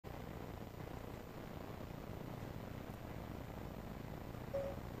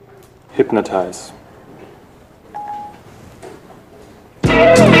Hypnotize.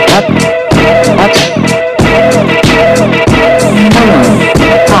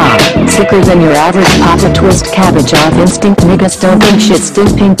 Sicker than your average Papa Twist cabbage off instinct niggas don't think shit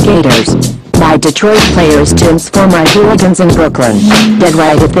stink pink gators. My Detroit players Tims for my hooligans in Brooklyn. Dead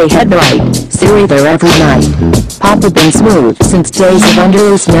right if they head right, Siri there every night. Papa been smooth since days of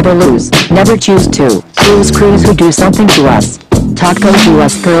underoos never lose, never choose to. Crews who do something to us. Talk go to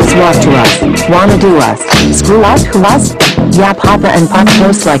us, girls walk to us, wanna do us. Screw us, who us? Yeah, Papa and Pop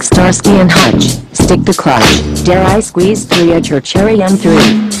close like Starsky and Hutch. Stick to clutch. Dare I squeeze 3 at your cherry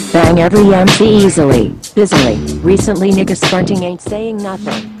M3? Bang every MC easily, busily. Recently niggas fronting ain't saying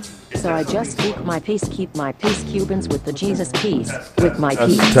nothing. So I just speak my peace, keep my peace, Cubans with the Jesus peace, with my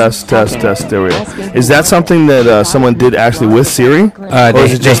peace. Test, there we go. Is that something that someone did actually with Siri? Or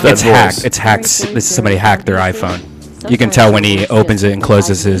is it just that it's voice? hacked. It's hacked. Somebody hacked their iPhone. You can tell when he opens it and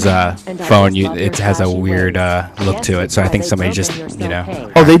closes his phone, it has a weird look to it. So I think somebody just,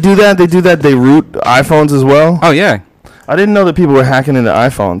 Oh, they do that? They root iPhones as well? Oh, yeah. I didn't know that people were hacking into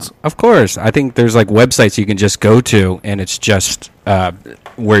iPhones. Of course. I think there's like websites you can just go to, and it's just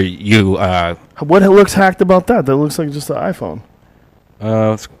where you... What looks hacked about that? That looks like just an iPhone.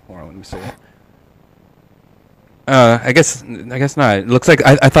 Let me see. I guess not. It looks like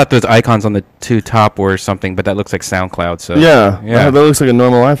I thought those icons on the two top were something, but that looks like SoundCloud. So yeah, that looks like a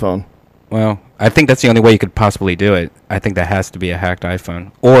normal iPhone. Well, I think that's the only way you could possibly do it. I think that has to be a hacked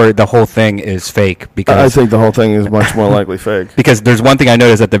iPhone, or the whole thing is fake. Because I think the whole thing is much more likely fake. Because there's one thing I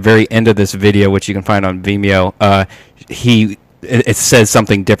noticed at the very end of this video, which you can find on Vimeo. It says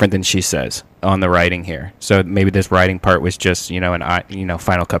something different than she says on the writing here. So maybe this writing part was just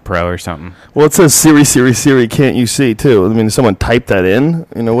Final Cut Pro or something. Well, it says Siri, can't you see too? I mean, did someone type that in?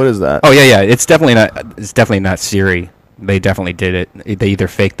 What is that? Oh yeah. It's definitely not Siri. They definitely did it. They either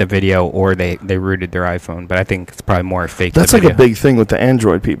faked the video or they rooted their iPhone. But I think it's probably more fake. That's like a big thing with the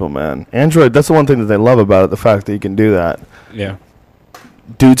Android people, man. Android, that's the one thing that they love about it, the fact that you can do that. Yeah.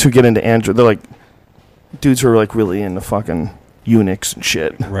 Dudes who get into Android, they're like, dudes who are like really into fucking Unix and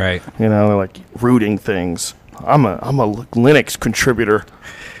shit. Right. They're like rooting things. I'm a Linux contributor.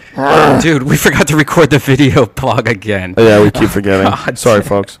 Dude, we forgot to record the video blog again. Yeah, we keep forgetting. God. Sorry,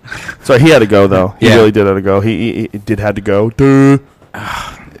 folks. Sorry, he had to go, though. He really did have to go. He did have to go.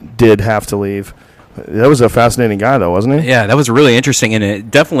 Did have to leave. That was a fascinating guy, though, wasn't he? Yeah, that was really interesting, and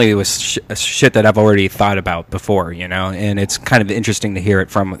it definitely was shit that I've already thought about before, and it's kind of interesting to hear it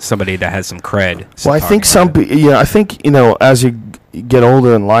from somebody that has some cred. Well, I think I think, as you get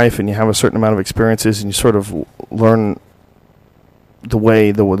older in life and you have a certain amount of experiences and you sort of learn the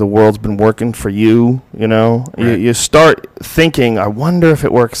way the world's been working for you, right. you start thinking, I wonder if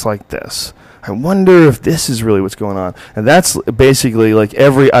it works like this. I wonder if this is really what's going on. And that's basically like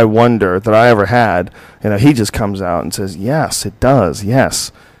every I wonder that I ever had. He just comes out and says, yes, it does.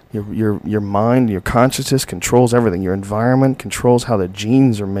 Yes. Your mind, your consciousness controls everything. Your environment controls how the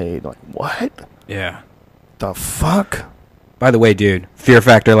genes are made. Like, what? Yeah. The fuck? By the way, dude, Fear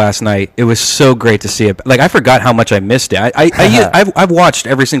Factor last night, it was so great to see it. Like, I forgot how much I missed it. I've watched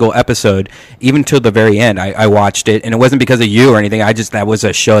every single episode, even till the very end. I watched it, and it wasn't because of you or anything. That was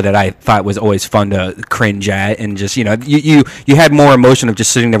a show that I thought was always fun to cringe at, and just, you had more emotion of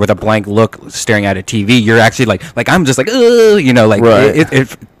just sitting there with a blank look staring at a TV. You're actually like I'm just like, ugh, right.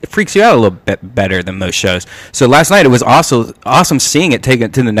 It freaks you out a little bit better than most shows. So last night, it was also awesome seeing it take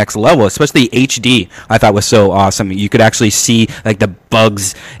it to the next level, especially HD. I thought was so awesome. You could actually see like the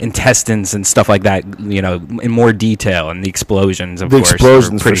bugs, intestines, and stuff like that, in more detail, and the explosions. The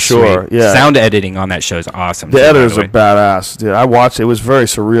explosions, for sure. Sweet. Yeah. Sound editing on that show is awesome. The editors are badass, dude. I watched it. It was very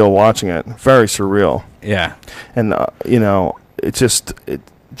surreal watching it. Very surreal. Yeah. And it's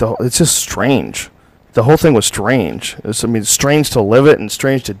just strange. The whole thing was strange. It's strange to live it and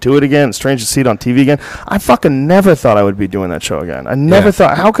strange to do it again and strange to see it on TV again. I fucking never thought I would be doing that show again. I never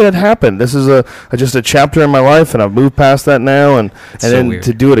thought, how could it happen? This is just a chapter in my life, and I've moved past that now, and then weird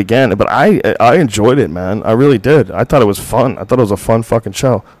to do it again. But I enjoyed it, man. I really did. I thought it was fun. I thought it was a fun fucking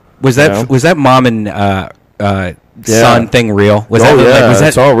show. Was that mom and son thing real? Was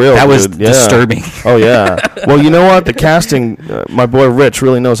it's all real. That was disturbing. Oh yeah. Well, you know what? The casting, my boy Rich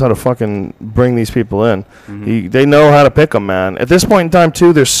really knows how to fucking bring these people in. Mm-hmm. They know how to pick them, man. At this point in time,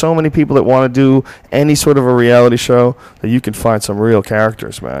 too, there's so many people that want to do any sort of a reality show that you can find some real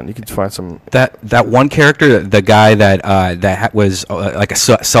characters, man. You can find some. That one character, the guy that was like a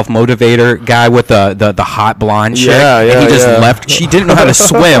self-motivator guy with the hot blonde chick. Yeah. And he just left. She didn't know how to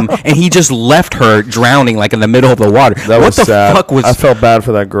swim, and he just left her drowning like in the middle of the water. That what was the sad. fuck was? I felt bad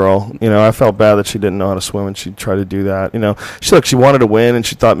for that girl. You know, I felt bad that she didn't know how to swim and she tried to do that. You know, she wanted to win and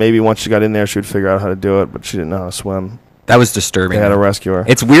she thought maybe once she got in there she would figure out how to do it, but she didn't know how to swim. That was disturbing. They had to rescue her.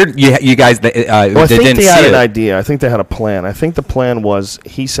 It's weird. You guys, well, I think they had an idea. I think they had a plan. I think the plan was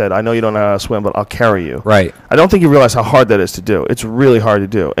he said, "I know you don't know how to swim, but I'll carry you." Right. I don't think you realize how hard that is to do. It's really hard to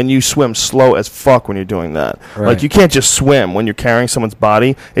do, and you swim slow as fuck when you're doing that. Right. Like you can't just swim when you're carrying someone's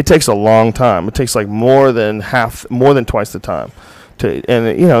body. It takes a long time. It takes like more than twice the time.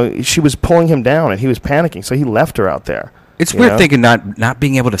 And you know, she was pulling him down, and he was panicking, so he left her out there. It's weird thinking not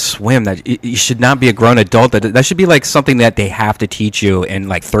being able to swim. That you should not be a grown adult. That should be like something that they have to teach you in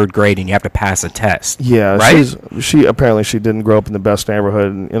like 3rd grade, and you have to pass a test. Yeah, right. She apparently she didn't grow up in the best neighborhood,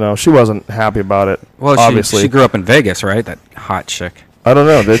 and you know she wasn't happy about it. Well, obviously she grew up in Vegas, right? That hot chick. I don't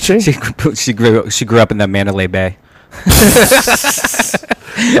know. Did she? she grew up in the Mandalay Bay.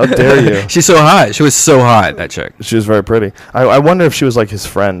 How dare you? She's so hot. She was so hot, that chick. She was very pretty. I wonder if she was like his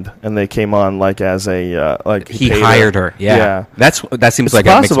friend, and they came on like as a like he hired her. Yeah. That seems it's like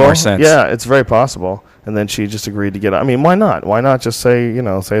possible. It makes more sense. Yeah, it's very possible. And then she just agreed to get. I mean, why not? Why not just say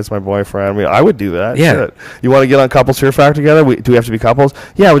it's my boyfriend? I mean, I would do that. Yeah. Shit. You want to get on Couples Fear Factor together? Do we have to be couples?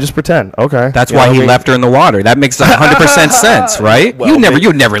 Yeah, we just pretend. Okay. That's why he left her in the water. That makes 100% sense, right? Well,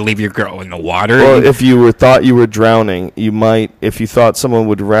 you'd never leave your girl in the water. Well, if you thought you were drowning, you might. If you thought someone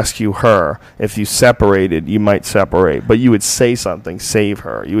would rescue her, if you separated, you might separate. But you would say something, save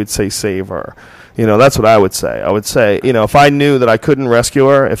her. You would say, save her. You know, that's what I would say. I would say, if I knew that I couldn't rescue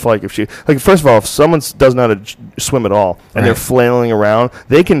her, if she, first of all, if someone doesn't know how to swim at all and they're flailing around,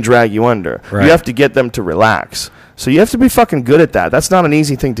 they can drag you under. Right. You have to get them to relax. So you have to be fucking good at that. That's not an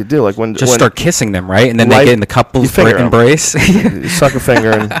easy thing to do. Like when start kissing them, right? And then they get in the couple's embrace. You suck a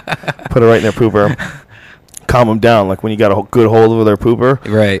finger and put it right in their pooper. Calm them down, like when you got a good hold over their pooper,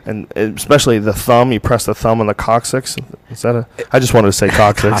 right? And especially the thumb, you press the thumb on the coccyx. Is that I just wanted to say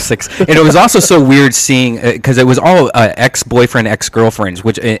coccyx. And it was also so weird seeing because it was all ex-boyfriend, ex-girlfriends,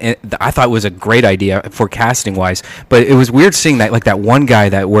 which I thought was a great idea for casting wise. But it was weird seeing that that one guy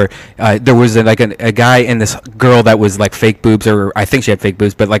there was a guy and this girl that was like fake boobs, or I think she had fake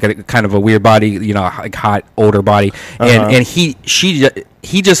boobs, but like a kind of a weird body, like hot older body, and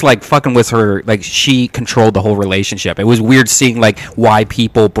he just like fucking with her, like she controlled the whole relationship. It was weird seeing like why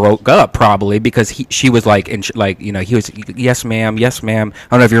people broke up, probably because she was like he was yes ma'am. I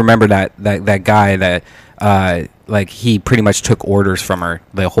don't know if you remember that guy that like he pretty much took orders from her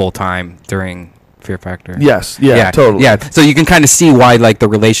the whole time during Fear Factor. Yes, yeah, totally. Yeah, so you can kind of see why like the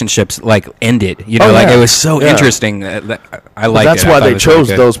relationships like ended. It was so interesting. I like. That's why they chose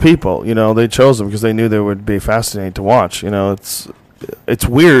those people. They chose them because they knew they would be fascinating to watch. It's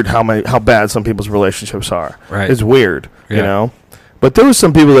weird how bad some people's relationships are. Right. It's weird, But there was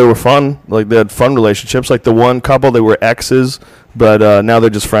some people that were fun. Like they had fun relationships. Like the one couple, they were exes, but now they're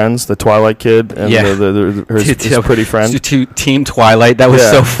just friends. The Twilight kid and his pretty friend. Team Twilight. That was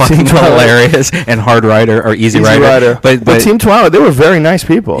so fucking hilarious. And Hard Rider or Easy Rider. But Team Twilight, they were very nice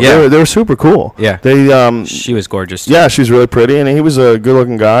people. Yeah. They were super cool. Yeah. She was gorgeous too. Yeah, she was really pretty, and he was a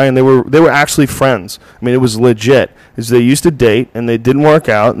good-looking guy, and they were actually friends. I mean, it was legit. They used to date, and they didn't work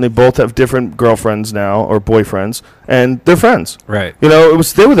out, and they both have different girlfriends now or boyfriends, and they're friends. Right. They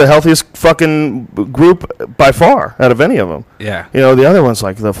were the healthiest fucking group by far out of any of them. Yeah. The other ones,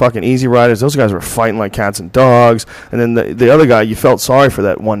 like the fucking Easy Riders, those guys were fighting like cats and dogs, and then the other guy, you felt sorry for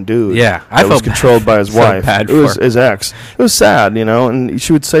that one dude. Yeah, I was controlled by his wife. It was his ex. It was sad, and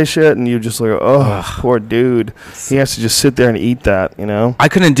she would say shit, and you just like, poor dude. He has to just sit there and eat that, I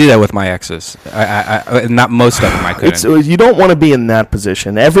couldn't do that with my exes. I not most of them. I couldn't. You don't want to be in that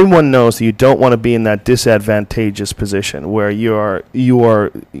position. Everyone knows that you don't want to be in that disadvantageous position where you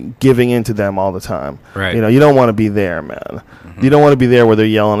are giving into them all the time. Right. You don't want to be there, man. Mm-hmm. You don't want to be there where they're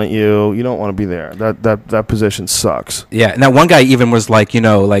yelling at you. You don't want to be there. That position sucks. Yeah. And that one guy even was like,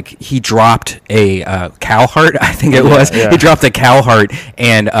 like he dropped a cow heart. I think it was. Yeah. He dropped a cow heart,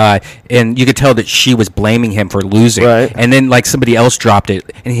 and you could tell that she was blaming him for losing. Right. And then like somebody else dropped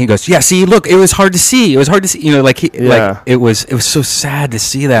it, and he goes, "Yeah, see, look, it was hard to see. It was hard to see." It was so sad to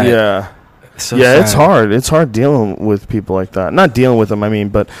see that. Yeah. So yeah, sad. it's hard. It's hard dealing with people like that. Not dealing with them, I mean,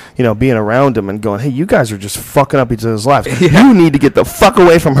 but being around them and going, "Hey, you guys are just fucking up each other's lives. Yeah. You need to get the fuck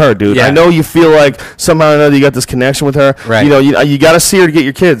away from her, dude. Yeah. I know you feel like somehow or another you got this connection with her. Right. You got to see her to get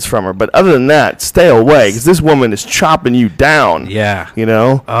your kids from her. But other than that, stay away because this woman is chopping you down. Yeah.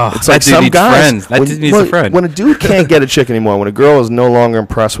 Oh, it's like some guys. That dude needs a friend. When a dude can't get a chick anymore, when a girl is no longer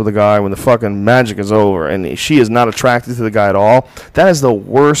impressed with a guy, when the fucking magic is over and she is not attracted to the guy at all, that is the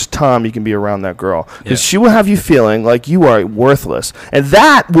worst time you can be around around that girl, because she will have you feeling like you are worthless, and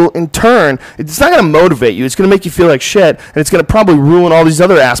that will in turn, it's not going to motivate you. It's going to make you feel like shit, and it's going to probably ruin all these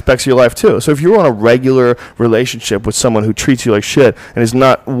other aspects of your life too. So if you're on a regular relationship with someone who treats you like shit and is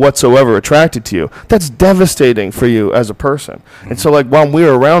not whatsoever attracted to you, that's devastating for you as a person. And so like while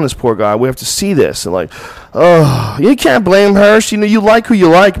we're around this poor guy, we have to see this and like, oh, you can't blame her. You like who you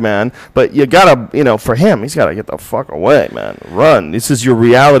like, man. But you gotta, for him, he's gotta get the fuck away, man. Run. This is your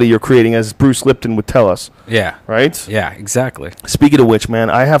reality you're creating, as Bruce Lipton would tell us. Yeah. Right? Yeah, exactly. Speaking of which, man,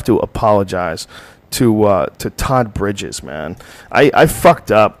 I have to apologize to Todd Bridges, man. I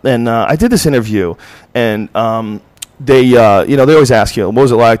fucked up, and I did this interview, and they always ask you, what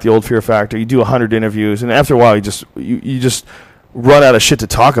was it like, the old Fear Factor? You do 100 interviews, and after a while, you just run out of shit to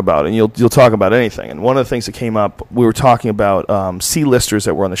talk about, and you'll talk about anything. And one of the things that came up, we were talking about C-listers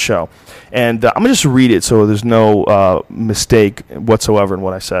that were on the show, and I'm gonna just read it so there's no mistake whatsoever in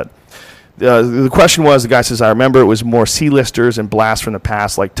what I said. The question was, the guy says, I remember it was more C-listers and blasts from the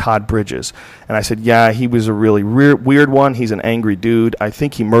past like Todd Bridges. And I said, yeah, he was a really weird one. He's an angry dude. I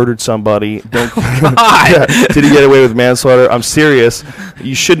think he murdered somebody. Don't yeah. Did he get away with manslaughter? I'm serious.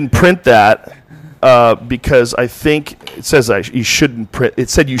 You shouldn't print that. Because I think it says you shouldn't print. It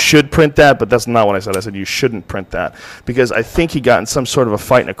said you should print that, but that's not what I said. I said you shouldn't print that because I think he got in some sort of a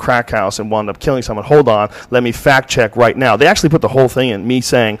fight in a crack house and wound up killing someone. Hold on, let me fact check right now. They actually put the whole thing in, me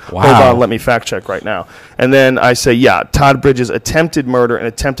saying, wow. Hold on, let me fact check right now. And then I say, yeah, Todd Bridges attempted murder and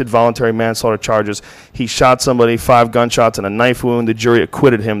attempted voluntary manslaughter charges. He shot somebody, 5 gunshots and a knife wound. The jury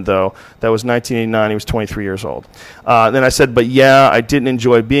acquitted him, though. That was 1989. He was 23 years old. Then I said, but yeah, I didn't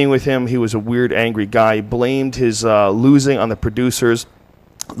enjoy being with him. He was a weird, angry guy. He blamed his losing on the producers,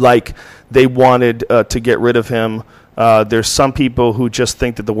 like they wanted to get rid of him. There's some people who just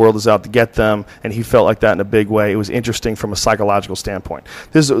think that the world is out to get them, and he felt like that in a big way. It was interesting from a psychological standpoint.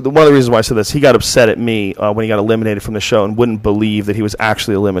 This is one of the reasons why I said this. He got upset at me when he got eliminated from the show and wouldn't believe that he was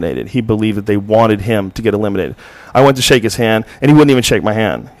actually eliminated. He believed that they wanted him to get eliminated. I went to shake his hand, and he wouldn't even shake my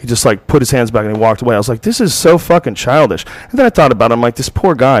hand. He just like put his hands back and he walked away. I was like, this is so fucking childish. And then I thought about it. I'm like, this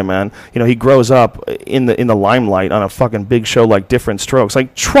poor guy, man. He grows up in the limelight on a fucking big show like Different Strokes.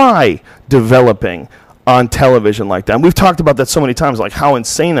 Like, try developing on television like that. And we've talked about that so many times, like how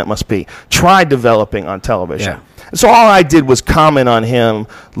insane that must be. Try developing on television. Yeah. So all I did was comment on him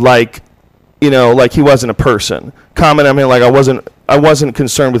like, like he wasn't a person. Comment on him like I wasn't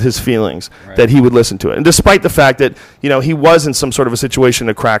concerned with his feelings, right, that he would listen to it. And despite the fact that, he was in some sort of a situation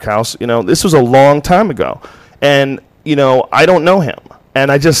in a crack house, this was a long time ago. And, I don't know him.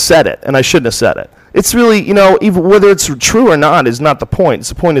 And I just said it, and I shouldn't have said it. It's really, even whether it's true or not is not the point.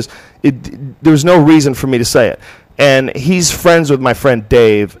 The point is, there's no reason for me to say it. And he's friends with my friend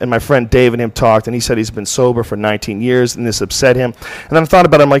Dave, and my friend Dave and him talked, and he said he's been sober for 19 years, and this upset him. And then I thought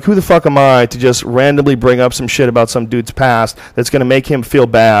about it, I'm like, who the fuck am I to just randomly bring up some shit about some dude's past that's going to make him feel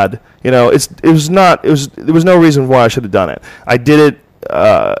bad? There was no reason why I should have done it. I did it.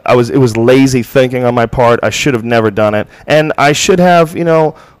 It was lazy thinking on my part. I should have never done it, and I should have,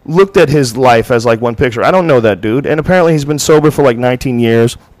 looked at his life as like one picture. I don't know that dude, and apparently he's been sober for like 19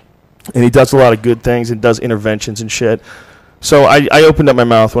 years, and he does a lot of good things and does interventions and shit. So I opened up my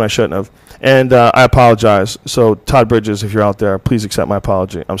mouth when I shouldn't have, and I apologize. So Todd Bridges, if you're out there, please accept my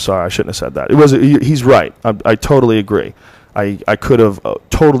apology. I'm sorry, I shouldn't have said that. He's right. I totally agree. I could have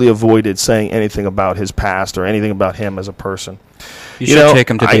totally avoided saying anything about his past or anything about him as a person. You should take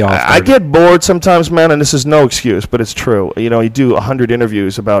him to the All-Star. I get bored sometimes, man, and this is no excuse, but it's true. You do 100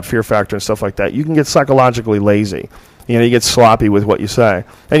 interviews about Fear Factor and stuff like that. You can get psychologically lazy. You get sloppy with what you say.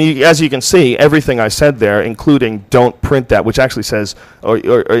 And as you can see, everything I said there, including don't print that, which actually says, or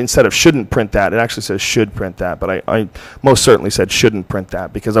instead of shouldn't print that, it actually says should print that. But I most certainly said shouldn't print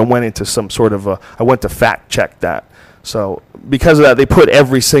that because I went into some sort of I went to fact check that. So because of that, they put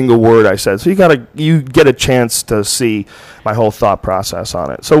every single word I said. So you get a chance to see my whole thought process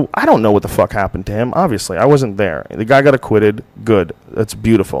on it. So I don't know what the fuck happened to him. Obviously, I wasn't there. The guy got acquitted. Good. That's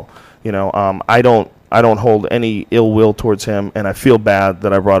beautiful. I don't hold any ill will towards him, and I feel bad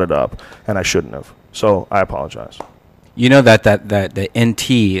that I brought it up, and I shouldn't have. So I apologize. You know that the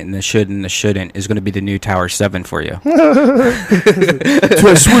NT and the should and the shouldn't is going to be the new Tower 7 for you.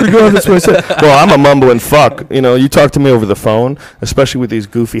 I swear to God, that's what I said. Well, I'm a mumbling fuck. You talk to me over the phone, especially with these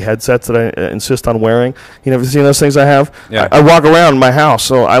goofy headsets that I insist on wearing. You never seen those things I have? Yeah. I walk around my house,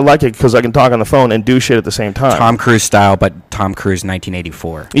 so I like it because I can talk on the phone and do shit at the same time. Tom Cruise style, but Tom Cruise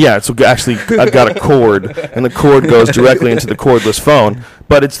 1984. Yeah, so actually I've got a cord, and the cord goes directly into the cordless phone.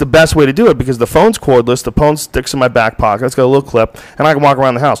 But it's the best way to do it because the phone's cordless. The phone sticks in my back pocket. talk. It's got a little clip, and I can walk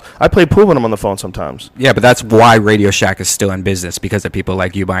around the house. I play pool when I'm on the phone sometimes. Yeah, but that's why Radio Shack is still in business, because of people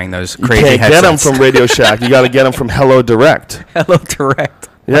like you buying those You crazy can't headsets. get them from Radio Shack. You got to get them from Hello Direct. Hello Direct.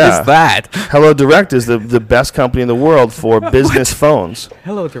 Yeah. What is that? Hello Direct is the best company in the world for business phones.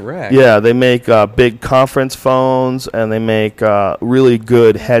 Hello Direct. Yeah, they make big conference phones, and they make really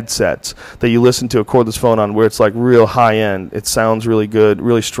good headsets that you listen to a cordless phone on, where it's like real high end. It sounds really good,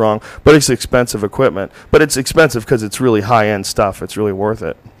 really strong, but it's expensive equipment. But it's expensive because it's really high end stuff. It's really worth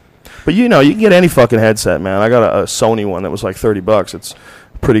it. But you can get any fucking headset, man. I got a Sony one that was like $30. It's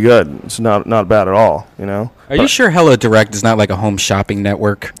pretty good. It's not bad at all, Are you sure Hello Direct is not like a home shopping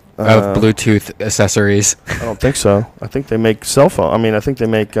network of Bluetooth accessories? I don't think so. I think they make cell phone. I think they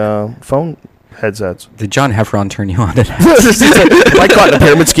make phone headsets. Did John Heffron turn you on to that? Am I caught in a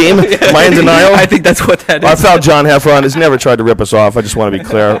pyramid scheme? Am I in denial? I think that's what that is. I found John Heffron has never tried to rip us off. I just want to be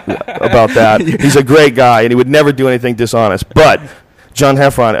clear about that. He's a great guy, and he would never do anything dishonest. But John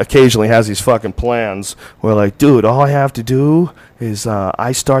Heffron occasionally has these fucking plans where, like, dude, all I have to do is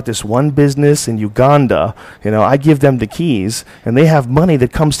I start this one business in Uganda. I give them the keys, and they have money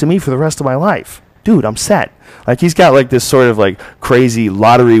that comes to me for the rest of my life. Dude, I'm set. Like, he's got like this sort of like crazy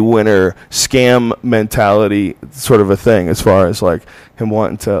lottery winner scam mentality sort of a thing, as far as like him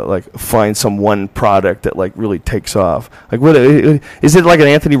wanting to like find some one product that like really takes off. Like, what is it, like an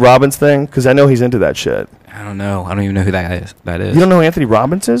Anthony Robbins thing? Because I know he's into that shit. I don't know. I don't even know who that is. You don't know who Anthony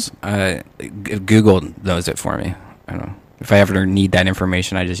Robbins is? Google knows it for me. I don't know. If I ever need that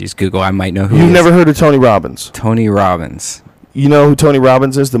information, I just use Google. I might know who You've he is. never heard of Tony Robbins? Tony Robbins. You know who Tony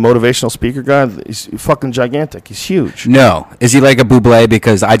Robbins is? The motivational speaker guy? He's fucking gigantic. He's huge. No. Is he like a Bublé?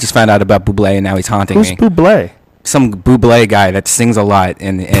 Because I just found out about Bublé, and now he's haunting Who's me. Bublé? Some Bublé guy that sings a lot,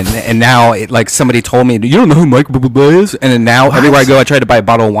 and now like somebody told me, you don't know who Mike Bublé is, and then now everywhere I go, I tried to buy a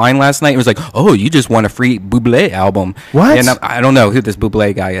bottle of wine last night. It was like, oh, you just won a free Bublé album. What? And I don't know who this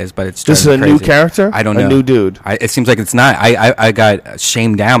Bublé guy is, but it's This is a crazy. new character? I don't know. A new dude. It seems like it's not. I got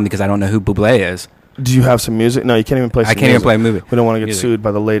shamed down because I don't know who Bublé is. Do you have some music? No, you can't even play some I can't even music. play a movie. We don't want to get Music. sued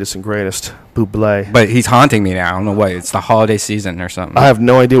by the latest and greatest. Bublé. But he's haunting me now. I don't know what. It's the holiday season or something. I have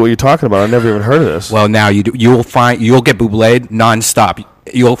no idea what you're talking about. I've never even heard of this. Well, now you'll get Bublé nonstop.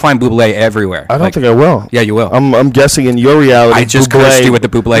 You'll find Bublé everywhere. I don't think I will. Yeah, you will. I'm guessing in your reality. I just Bublé, cursed you with the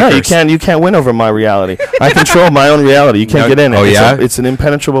Bublé No, curse. you can't win over my reality. I control my own reality. You can't No, get in it. oh, yeah? It's an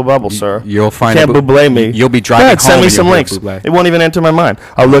impenetrable bubble, sir. You'll find You can't a Bublé me. You'll be Go driving ahead, home. send me and some you'll links. hear Bublé. It won't even enter my mind.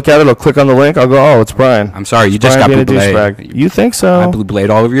 I'll look at it. I'll click on the link. I'll go, oh, it's Brian. I'm sorry, you It's just got Brian being a Bublé. douchebag. You think so? I Bublé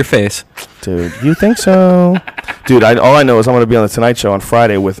all over your face. Dude, you think so? Dude, all I know is I'm going to be on the Tonight Show on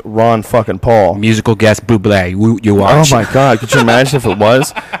Friday with Ron fucking Paul. Musical guest Bublé. You watch. Oh my God! Could you imagine if it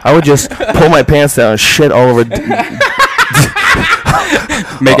was? I would just pull my pants down and shit all over.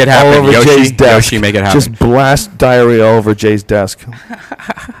 Make it happen, all over Yoshi. Jay's desk. Yoshi, make it happen. Just blast diarrhea all over Jay's desk.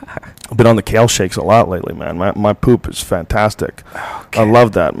 I've been on the kale shakes a lot lately, man. My poop is fantastic. I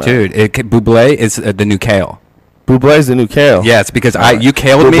love that, man. Dude, Bublé is the new kale. Bublé's the new kale. Yeah, it's because you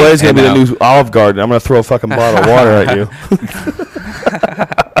kaled me. Bublé's gonna and be the now- new Olive Garden. I'm gonna throw a fucking bottle of water at you.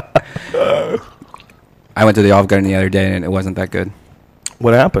 I went to the Olive Garden the other day, and it wasn't that good.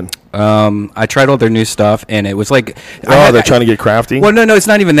 What happened? I tried all their new stuff, and it was like, They're trying to get crafty. Well, no, it's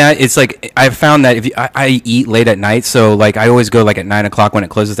not even that. It's like I found that if I eat late at night, so like I always go like at 9 o'clock when it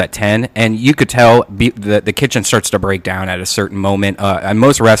closes at 10, and you could tell the kitchen starts to break down at a certain moment. At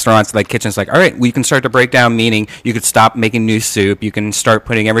most restaurants, like kitchen's like, all right, we can start to break down, meaning you could stop making new soup, you can start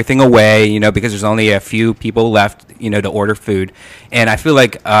putting everything away, because there's only a few people left, to order food, and I feel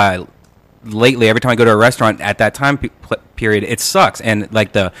like. Lately, every time I go to a restaurant at that time period, it sucks. And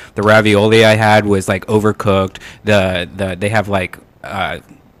like the ravioli I had was like overcooked. They have like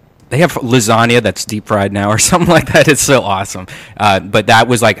they have lasagna that's deep fried now or something like that. It's so awesome. But that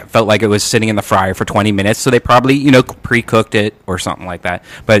was like felt like it was sitting in the fryer for 20 minutes. So they probably pre-cooked it or something like that.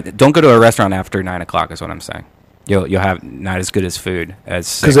 But don't go to a restaurant after 9 o'clock is what I'm saying. You'll have not as good as food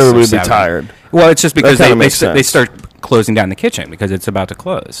as because everybody will be tired. Well, it's just because they start closing down the kitchen because it's about to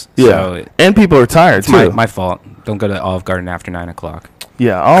close. Yeah, so and people are tired too. My fault. Don't go to Olive Garden after 9 o'clock.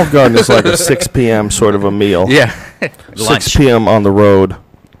 Yeah, Olive Garden is like a 6 p.m. sort of a meal. Yeah, 6 p.m. on the road.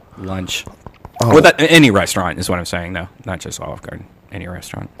 Lunch. Oh. Well, any restaurant is what I'm saying. No, not just Olive Garden. Any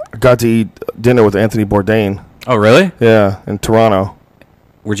restaurant. I got to eat dinner with Anthony Bourdain. Oh, really? Yeah, in Toronto.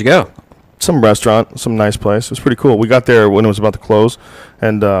 Where'd you go? Some restaurant, some nice place. It was pretty cool. We got there when it was about to close,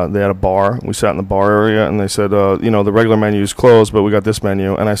 and they had a bar. We sat in the bar area, and they said, the regular menu is closed, but we got this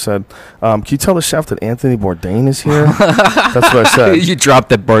menu. And I said, can you tell the chef that Anthony Bourdain is here? That's what I said. You dropped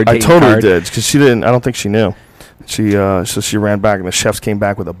the Bourdain I totally card. did, because she didn't. I don't think she knew. So she ran back, and the chefs came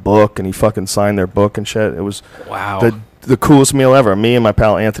back with a book, and he fucking signed their book and shit. It was Wow. the the coolest meal ever. Me and my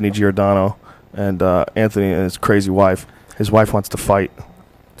pal Anthony Giordano, and Anthony and his crazy wife. His wife wants to fight.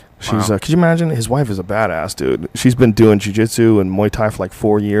 She's could you imagine? His wife is a badass, dude. She's been doing jiu-jitsu and Muay Thai for like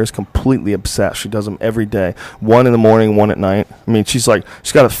 4 years, completely obsessed. She does them every day. 1 in the morning, 1 at night. I mean, she's got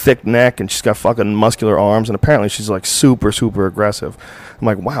a thick neck and she's got fucking muscular arms, and apparently she's like super, super aggressive. I'm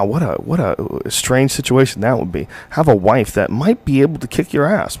like, wow, what a strange situation that would be. Have a wife that might be able to kick your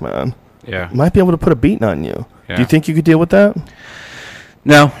ass, man. Yeah. Might be able to put a beating on you. Yeah. Do you think you could deal with that?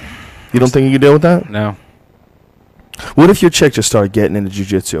 No. You don't think you could deal with that? No. What if your chick just started getting into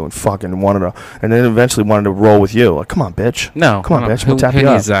jiu-jitsu and fucking wanted to, and then eventually wanted to roll with you? Like, come on, bitch. No. Come on, bitch. We'll tap who you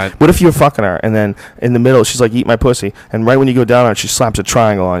needs up. that? What if you're fucking her, and then in the middle, she's like, eat my pussy, and right when you go down on it, she slaps a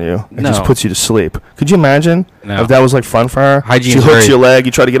triangle on you and just puts you to sleep? Could you imagine if that was like fun for her? Hygiene's She hooks very- your leg,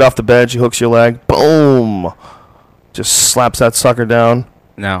 you try to get off the bed, she hooks your leg, boom. Just slaps that sucker down.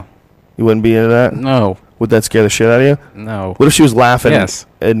 No. You wouldn't be into that? No. Would that scare the shit out of you? No. What if she was laughing? Yes.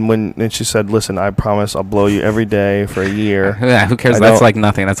 And she said, "Listen, I promise I'll blow you every day for a year." Yeah, who cares? I That's don't- like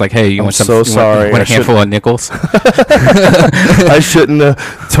nothing. That's like, hey, you I'm want some? so you want- sorry. You want I a handful of nickels? I shouldn't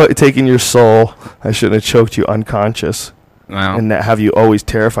have taken your soul. I shouldn't have choked you unconscious. No. And that have you always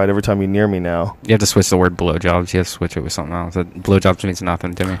terrified every time you're near me now. You have to switch the word blowjobs. You have to switch it with something else. Blowjobs means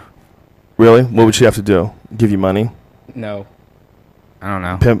nothing to me. Really? What would she have to do? Give you money? No. I don't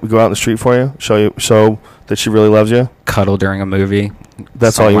know. Pimp, go out in the street for you? Show that she really loves you? Cuddle during a movie.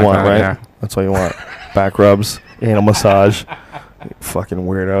 That's all you Something like want, that, right? yeah. That's all you want. Back rubs, anal massage. You fucking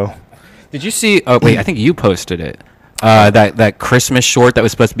weirdo. Did you see? Oh wait, I think you posted it. That Christmas short that was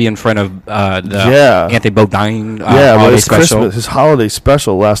supposed to be in front of the Anthony Bourdain But holiday his special. his holiday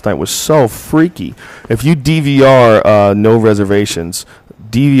special last night was so freaky. If you DVR No Reservations,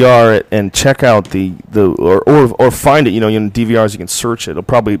 DVR it and check out or find it. You know, in DVRs you can search it. It'll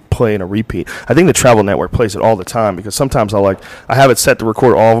probably play in a repeat. I think the Travel Network plays it all the time because sometimes I have it set to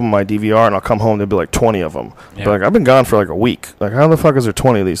record all of them on my DVR, and I'll come home, there'll be like 20 of them. Yeah. But like I've been gone for like a week. Like how the fuck is there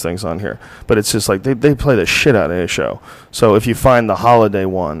 20 of these things on here? But it's just like they play the shit out of this show. So if you find the holiday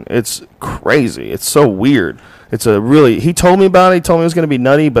one, it's crazy. It's so weird. It's he told me about it. He told me it was going to be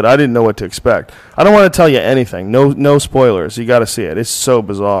nutty, but I didn't know what to expect. I don't want to tell you anything. No spoilers. You got to see it. It's so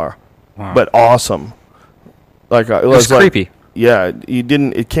bizarre, but awesome. Like it was creepy. Yeah,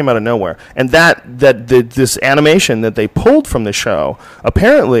 it came out of nowhere. And this animation that they pulled from the show,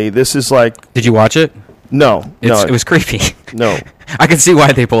 apparently this is like. Did you watch it? No, it was creepy. No. I can see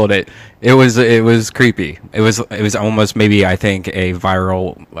why they pulled it. It was creepy. It was almost maybe I think a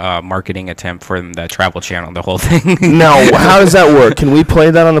viral marketing attempt for the Travel Channel. The whole thing. No, how does that work? Can we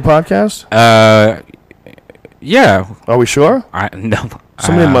play that on the podcast? Yeah. Are we sure? No.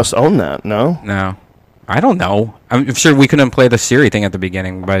 Somebody must own that. No. No. I don't know. I'm sure we couldn't play the Siri thing at the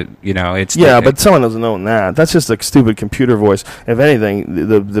beginning, but it's but someone doesn't own that. That's just a stupid computer voice. If anything,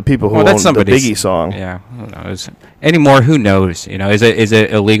 the people who own the Biggie song. Yeah, who knows anymore? Who knows? Is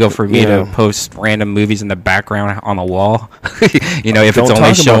it illegal for me to post random movies in the background on the wall? If it's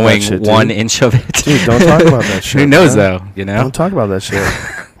only showing 1 inch of it. Dude, don't talk about that shit. Who knows man. though? Don't talk about that shit.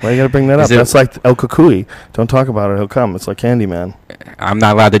 Why you gotta bring that up? That's like El Kukui. Don't talk about it. He'll come. It's like Candyman. I'm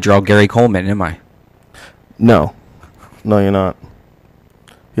not allowed to draw Gary Coleman, am I? No, you're not.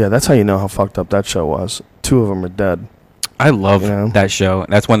 Yeah, that's how you know how fucked up that show was. 2 of them are dead. I love that show.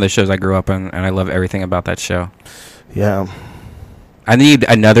 That's one of the shows I grew up on, and I love everything about that show. Yeah. I need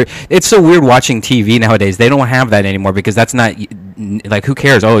another. It's so weird watching TV nowadays. They don't have that anymore because that's not like who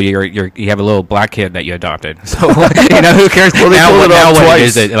cares? Oh, you have a little black kid that you adopted. So who cares? Well, now what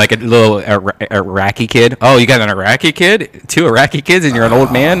is it? Like a little Iraqi kid? Oh, you got an Iraqi kid? 2 Iraqi kids, and you're an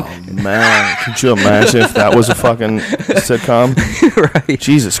old man? Man, could you imagine if that was a fucking sitcom? Right.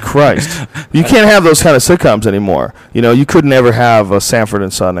 Jesus Christ, you can't have those kind of sitcoms anymore. You could never have a Sanford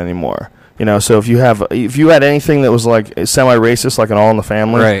and Son anymore. So if you had anything that was like semi-racist, like an All in the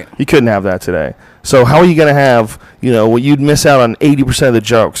Family, right. You couldn't have that today. So how are you going to have, you'd miss out on 80% of the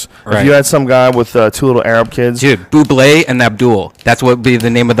jokes. Right. If you had some guy with 2 little Arab kids. Dude, Bublé and Abdul. That's what would be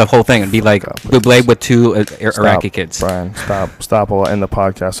the name of the whole thing. It'd be like Bublé with 2 Iraqi kids. Brian, stop. I'll end the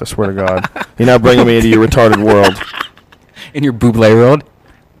podcast, I swear to God. You're not bringing me into your retarded world. In your Bublé world?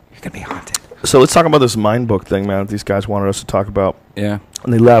 You're going to be haunted. So let's talk about this Mind Book thing, man, that these guys wanted us to talk about. Yeah.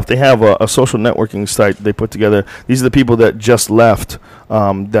 And they left. They have a social networking site they put together. These are the people that just left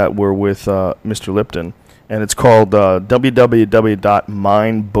that were with Mr. Lipton. And it's called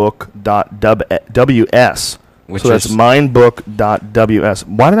www.mindbook.ws. So that's mindbook.ws.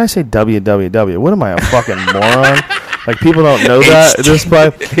 Why did I say www? What am I, a fucking moron? Like, people don't know that. This by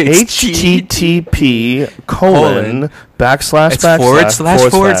http:// It's forward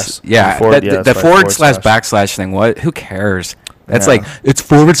slash. Yeah, the forward slash backslash thing. What? Who cares? That's like it's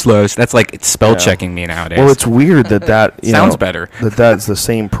forward slash. That's like it's spell checking me nowadays. Well, it's weird that sounds better. That's the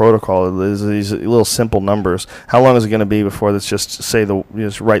same protocol. There's these little simple numbers. How long is it going to be before that's just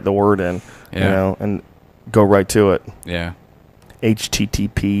just write the word in, and go right to it. Yeah.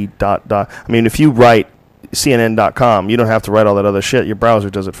 HTTP ... I mean, if you write CNN.com, you don't have to write all that other shit. Your browser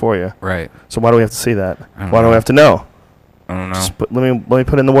does it for you. Right. So why do we have to see that? Why do we have to know? I don't know. Let me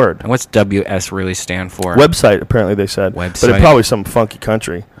put in the word. And what's WS really stand for? Website, apparently they said. Website. But it's probably some funky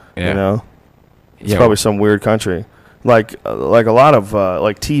country. Yeah. It's probably some weird country. Like a lot of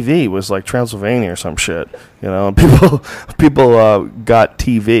like TV was like Transylvania or some shit. And people got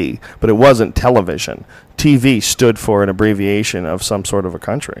TV, but it wasn't television. TV stood for an abbreviation of some sort of a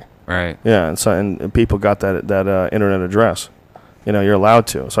country. Right. Yeah, and people got that internet address. You're allowed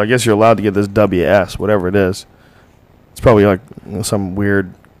to. So I guess you're allowed to get this WS, whatever it is. It's probably like some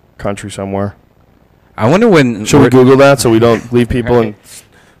weird country somewhere. I wonder when... Should we Google that so we don't leave people in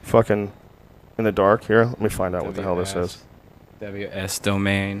fucking in the dark? Here, let me find out what the hell this is. WS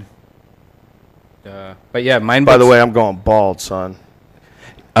domain. But yeah, mine... By the way, I'm going bald, son.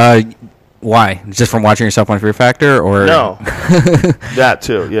 Why? Just from watching yourself on Fear Factor, or... No. That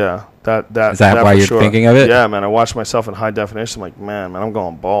too, yeah. That Is that why you're thinking of it? Yeah, man. I watched myself in high definition. I'm like, man, I'm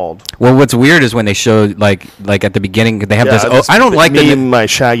going bald. Well, what's weird is when they show like at the beginning they have this. I don't like my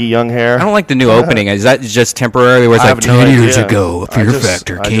shaggy young hair. I don't like the new opening. Is that just temporary? Where it's like 10 years ago, Fear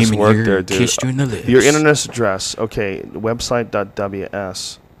Factor came in here, kissed you in the lips. Your internet address, okay.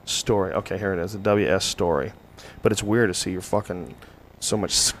 Website.ws story. Okay, here it is. The WS story. But it's weird to see your fucking. So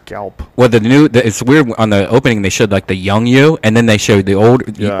much scalp. Well, it's weird on the opening. They showed like the young you, and then they showed the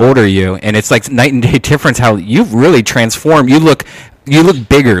older you, and it's like night and day difference. How you've really transformed. You look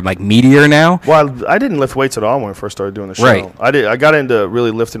bigger, like meatier now. Well, I didn't lift weights at all when I first started doing the show. Right. I got into really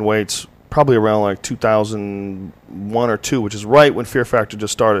lifting weights probably around like 2001 or 2, which is right when Fear Factor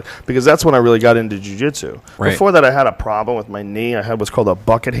just started, because that's when I really got into jiu-jitsu. Right. Before that, I had a problem with my knee. I had what's called a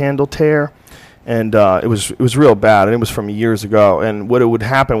bucket handle tear. And it was real bad, and it was from years ago. And what it would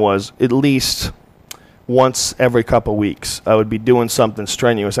happen was at least once every couple of weeks, I would be doing something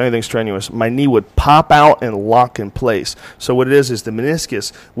strenuous, anything strenuous. My knee would pop out and lock in place. So what it is the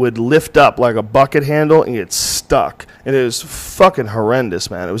meniscus would lift up like a bucket handle and get stuck. And it was fucking horrendous,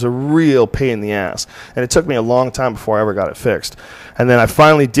 man. It was a real pain in the ass. And it took me a long time before I ever got it fixed. And then I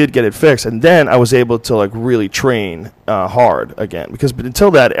finally did get it fixed, and then I was able to like really train hard again. Because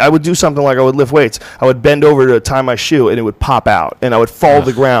until that, I would do something like I would lift weights. I would bend over to tie my shoe, and it would pop out, and I would fall to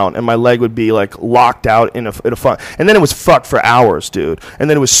the ground, and my leg would be like locked out in a fun. And then it was fucked for hours, dude. And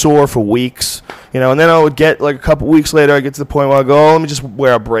then it was sore for weeks, And then I would get like a couple weeks later, I get to the point where I go, oh, let me just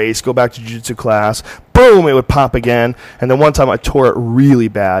wear a brace, go back to jiu-jitsu class. Boom, it would pop again. And then one time I tore it really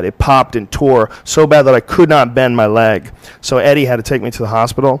bad. It popped and tore so bad that I could not bend my leg. So Eddie had to take me to the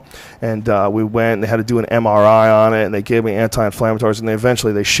hospital, and we went, and they had to do an MRI on it, and they gave me anti-inflammatories, and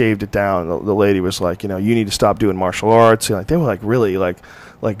eventually they shaved it down. The lady was like, you need to stop doing martial arts. They were like really like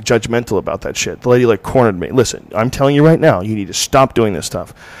judgmental about that shit. The lady cornered me. Listen, I'm telling you right now, you need to stop doing this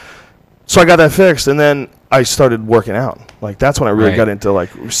stuff. So I got that fixed, and then I started working out. That's when I really got into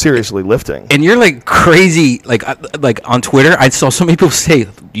seriously lifting. And you're crazy. On Twitter, I saw so many people say,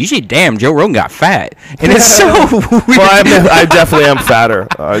 "Usually, damn, Joe Rogan got fat," and it's so weird. Well, I definitely am fatter.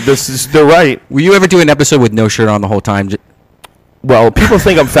 They're right. Will you ever do an episode with no shirt on the whole time? Well, people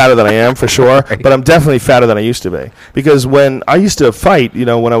think I'm fatter than I am for sure, but I'm definitely fatter than I used to be. Because when I used to fight,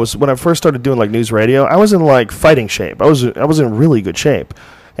 when I first started doing news radio, I was in fighting shape. I was in really good shape.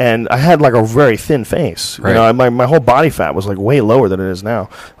 And I had a very thin face. Right. My whole body fat was way lower than it is now.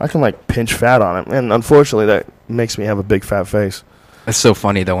 I can pinch fat on it, and unfortunately that makes me have a big fat face. That's so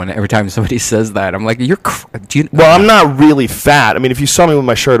funny though. When every time somebody says that, I'm like, Well, I'm not really fat. I mean, if you saw me with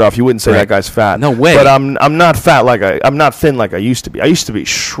my shirt off, you wouldn't say that guy's fat. No way. But I'm not fat I'm not thin like I used to be. I used to be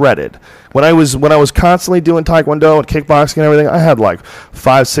shredded. When I was constantly doing taekwondo and kickboxing and everything, I had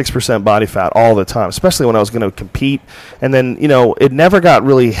 5-6% body fat all the time, especially when I was going to compete. And then it never got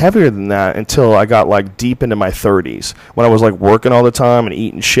really heavier than that until I got deep into my 30s, when I was working all the time and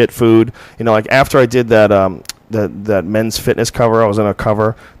eating shit food. After I did that that men's fitness cover. I was in a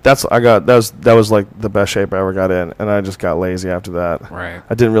cover. That was like the best shape I ever got in, and I just got lazy after that. Right.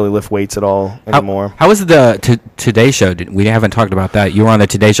 I didn't really lift weights at all anymore. How was the Today Show? We haven't talked about that. You were on the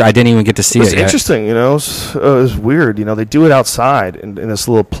Today Show. I didn't even get to see it. It's interesting, you know. It was weird, you know. They do it outside in this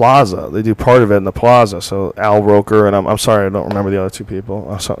little plaza. They do part of it in the plaza. So Al Roker and I'm sorry, I don't remember the other two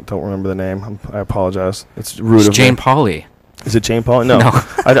people. Don't remember the name. I apologize. It's rude. It's Jane Pauley. Is it Jane Pauley? No.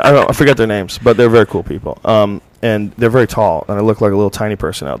 I forget their names, but they're very cool people. And they're very tall, and I look like a little tiny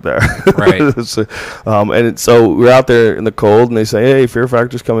person out there. Right. So we're out there in the cold, and they say, "Hey, Fear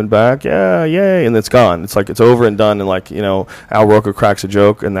Factor's coming back." Yeah, yay! And it's gone. It's like it's over and done. And like, you know, Al Roker cracks a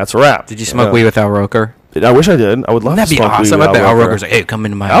joke, and that's a wrap. Did you smoke weed with Al Roker? I wish I did. I would love to smoke weed. That'd be awesome. I bet Al Roker's like, "Hey, come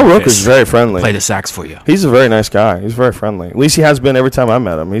into my Al office. Roker's very friendly. Play the sax for you." He's a very nice guy. He's very friendly. At least he has been every time I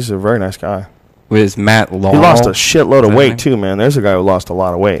met him. He's a very nice guy. With Matt Law. He lost a shitload of weight too, man. There's a guy who lost a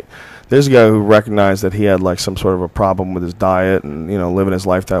lot of weight. There's a guy who recognized that he had like some sort of a problem with his diet and, you know, living his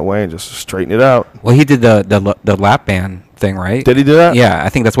life that way and just straighten it out. Well, he did the lap band thing, right? Did he do that? Yeah, I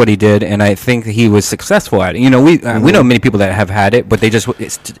think that's what he did, and I think he was successful at it. You know, we know many people that have had it, but they just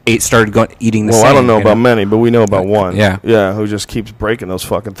started eating the same. Well, I don't know about many, but we know about one. Yeah, who just keeps breaking those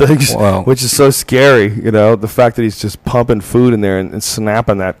fucking things, wow. Which is so scary. You know, the fact that he's just pumping food in there and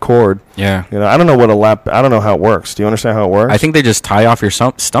snapping that cord. Yeah. You know, I don't know how it works. Do you understand how it works? I think they just tie off your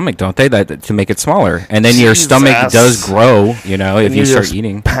stomach, don't they, to make it smaller, and then your stomach does grow. You know, if you start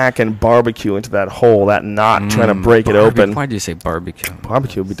eating, packing barbecue into that hole, that knot, trying to break it open. Why did you say barbecue?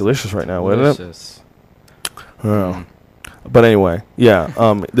 Barbecue would be delicious right now, wouldn't it? Oh. But anyway,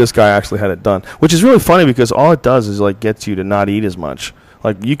 yeah, this guy actually had it done, which is really funny because all it does is like gets you to not eat as much.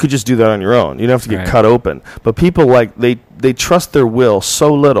 Like you could just do that on your own. You don't have to get cut open. But people like they trust their will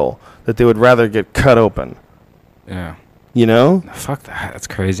so little that they would rather get cut open. Yeah. You know? Fuck that. That's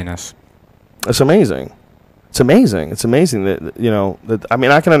craziness. It's amazing. It's amazing that, you know, that, I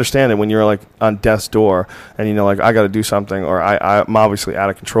mean, I can understand it when you're like on death's door and, you know, like I got to do something or I'm obviously out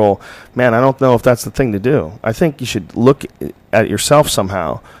of control. Man, I don't know if that's the thing to do. I think you should look at yourself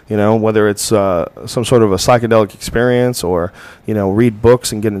somehow, you know, whether it's some sort of a psychedelic experience or, you know, read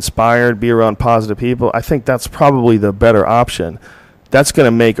books and get inspired, be around positive people. I think that's probably the better option. That's going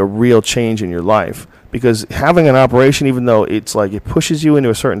to make a real change in your life. Because having an operation, even though it's like it pushes you into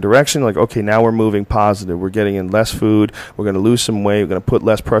a certain direction, like, okay, now we're moving positive. We're getting in less food. We're going to lose some weight. We're going to put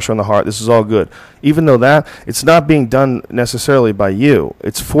less pressure on the heart. This is all good. Even though that, it's not being done necessarily by you.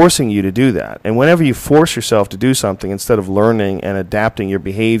 It's forcing you to do that. And whenever you force yourself to do something instead of learning and adapting your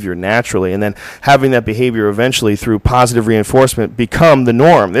behavior naturally and then having that behavior eventually through positive reinforcement become the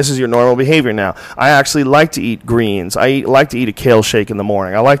norm. This is your normal behavior now. I actually like to eat greens. I like to eat a kale shake in the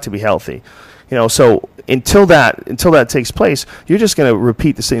morning. I like to be healthy. You know, so until that takes place, you're just going to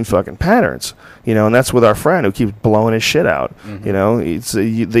repeat the same fucking patterns. You know, and that's with our friend who keeps blowing his shit out. Mm-hmm. You know, it's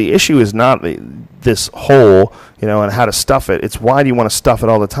the issue is not this hole, you know, and how to stuff it. It's why do you want to stuff it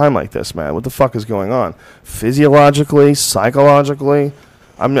all the time like this, man? What the fuck is going on? Physiologically, psychologically.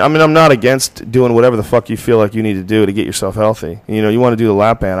 I mean, I'm not against doing whatever the fuck you feel like you need to do to get yourself healthy. You know, you want to do the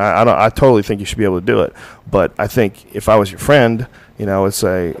lap band. I totally think you should be able to do it. But I think if I was your friend, you know, I would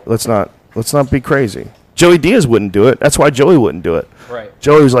say let's not be crazy. Joey Diaz wouldn't do it. That's why Joey wouldn't do it. Right.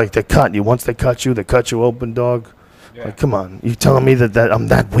 Joey was like, they cut you. Once they cut you open, dog. Yeah. Like, come on. You telling me that I'm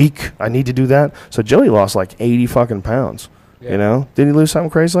that weak? I need to do that? So Joey lost like 80 fucking pounds. Yeah. You know? Did he lose something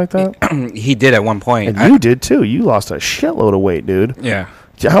crazy like that? He did at one point. And you did too. You lost a shitload of weight, dude. Yeah.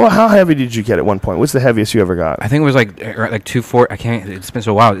 How heavy did you get at one point? What's the heaviest you ever got? I think it was like 240. I can't. It's been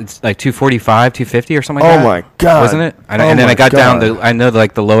so wild. It's like 245, 250 or something like that. Oh my god! Wasn't it? And then I got down. I know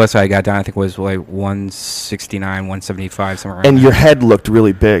like the lowest I got down, I think was like 169, 175 somewhere. Around and there. Your head looked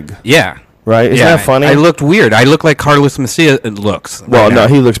really big. Yeah. Right? Isn't that funny? I looked weird. I looked like Carlos Mencia looks. Well, no,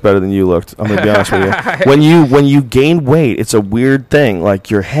 he looks better than you looked. I'm gonna be honest with you. When you gain weight, it's a weird thing. Like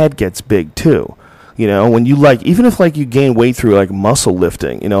your head gets big too. You know, when you like, even if like you gain weight through like muscle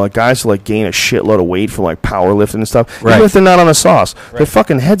lifting, you know, like guys who like gain a shitload of weight from like power lifting and stuff, even if they're not on a sauce, their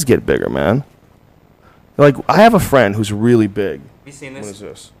fucking heads get bigger, man. Like, I have a friend who's really big. Have you seen this? What is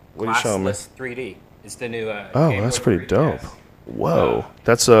this? What are you showing me? 3D. It's the new. Oh, that's pretty dope. Whoa,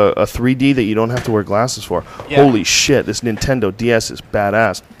 that's a 3D that you don't have to wear glasses for. Yeah. Holy shit, this Nintendo DS is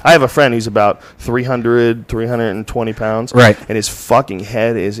badass. I have a friend who's about 320 pounds. Right. And his fucking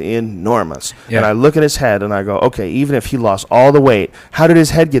head is enormous. Yeah. And I look at his head and I go, okay, even if he lost all the weight, how did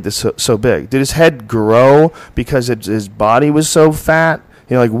his head get this so big? Did his head grow because his body was so fat?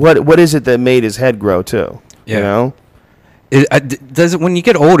 You know, like what is it that made his head grow too? Yeah. You know? Does it when you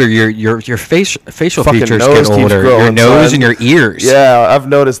get older, your facial Fucking features nose get keeps older? growing, Your nose son. and your ears. Yeah, I've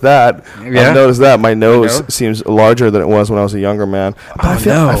noticed that. Yeah? I've noticed that my nose nose? seems larger than it was when I was a younger man. But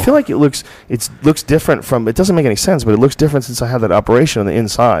I feel like it looks different from. It doesn't make any sense, but it looks different since I had that operation on the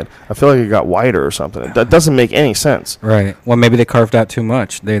inside. I feel like it got whiter or something. That doesn't make any sense. Right. Well, maybe they carved out too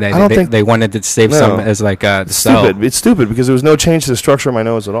much. They wanted to save some as like It's cell. stupid. It's stupid because there was no change to the structure of my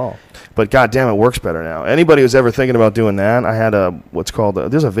nose at all. But goddamn, it works better now. Anybody who's ever thinking about doing that, I had what's called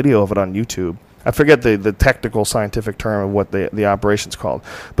there's a video of it on YouTube. I forget the technical scientific term of what the operation's called,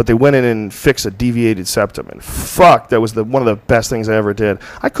 but they went in and fixed a deviated septum, and fuck, that was one of the best things I ever did.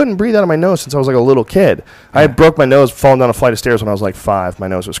 I couldn't breathe out of my nose since I was like a little kid. I had broke my nose falling down a flight of stairs when I was like 5. My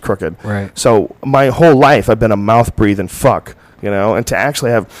nose was crooked. Right. So my whole life I've been a mouth breathing fuck, and to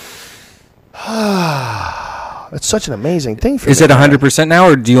actually have. It's such an amazing thing for me. Is it 100% now,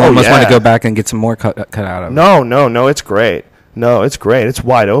 or do you almost want yeah. to go back and get some more cut out of it? No, it's great. No, it's great. It's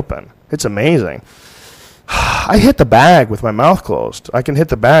wide open. It's amazing. I hit the bag with my mouth closed. I can hit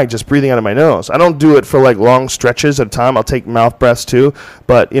the bag just breathing out of my nose. I don't do it for like long stretches at a time. I'll take mouth breaths too.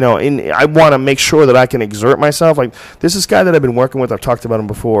 But, I want to make sure that I can exert myself. Like, there's this guy that I've been working with. I've talked about him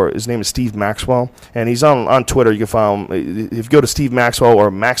before. His name is Steve Maxwell. And he's on Twitter. You can find him. If you go to Steve Maxwell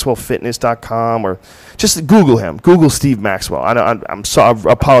or MaxwellFitness.com or just Google him. Google Steve Maxwell. I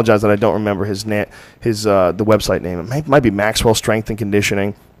apologize that I don't remember the website name. It might be Maxwell Strength and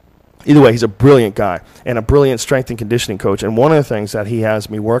Conditioning. Either way, he's a brilliant guy and a brilliant strength and conditioning coach. And one of the things that he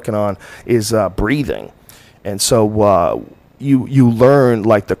has me working on is breathing. And so you learn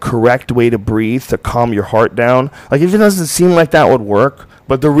like the correct way to breathe to calm your heart down. Like, if it doesn't seem like that would work,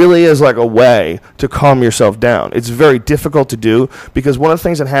 but there really is like a way to calm yourself down. It's very difficult to do because one of the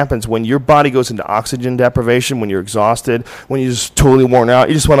things that happens when your body goes into oxygen deprivation, when you're exhausted, when you're just totally worn out,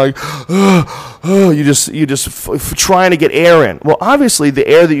 you just want to you just trying to get air in. Well, obviously the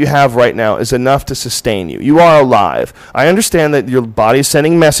air that you have right now is enough to sustain you. You are alive. I understand that your body is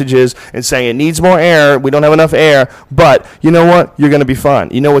sending messages and saying it needs more air. We don't have enough air, but you know what? You're going to be fine.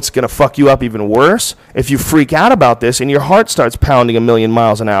 You know what's going to fuck you up even worse? If you freak out about this and your heart starts pounding a million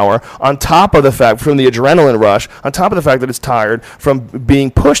miles an hour, on top of the fact from the adrenaline rush, on top of the fact that it's tired from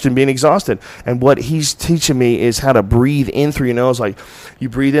being pushed and being exhausted. And what he's teaching me is how to breathe in through your nose. Like, you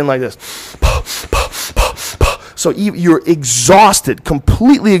breathe in like this. So you're exhausted,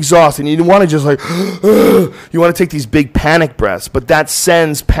 completely exhausted, and you want to just like, you want to take these big panic breaths, but that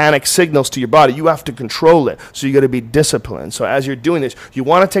sends panic signals to your body. You have to control it, so you got to be disciplined. So as you're doing this, you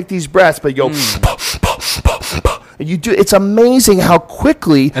want to take these breaths, but you go, and you do. It's amazing how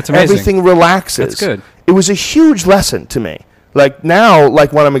quickly everything relaxes. That's good. It was a huge lesson to me. Like now,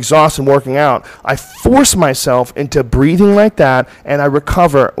 like when I'm exhausted and working out, I force myself into breathing like that, and I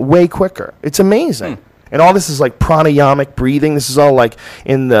recover way quicker. It's amazing. And all this is like pranayamic breathing. This is all like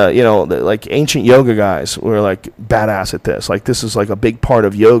in the, like ancient yoga guys were like badass at this. Like, this is like a big part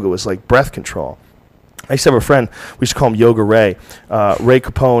of yoga was like breath control. I used to have a friend, we used to call him Yoga Ray. Ray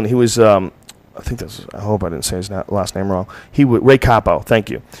Capone, he was, I hope I didn't say his last name wrong. Ray Capo, thank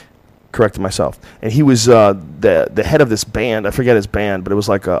you. Corrected myself. And he was the head of this band. I forget his band, but it was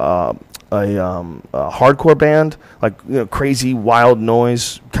like a hardcore band, like crazy wild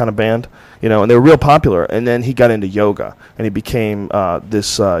noise kind of band, and they were real popular. And then he got into yoga, and he became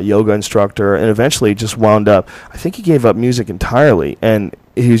this yoga instructor, and eventually just wound up. I think he gave up music entirely, and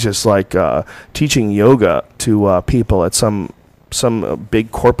he was just like teaching yoga to people at some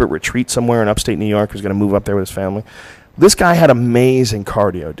big corporate retreat somewhere in upstate New York. He was going to move up there with his family. This guy had amazing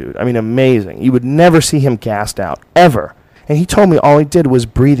cardio, dude. I mean, amazing. You would never see him gassed out, ever. And he told me all he did was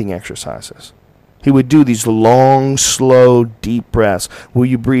breathing exercises. He would do these long, slow, deep breaths where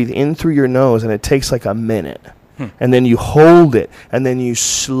you breathe in through your nose, and it takes like a minute. And then you hold it, and then you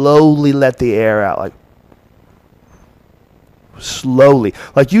slowly let the air out, like slowly.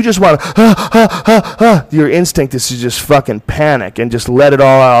 Like you just want to, your instinct is to just fucking panic and just let it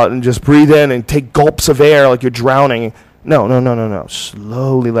all out and just breathe in and take gulps of air like you're drowning. No.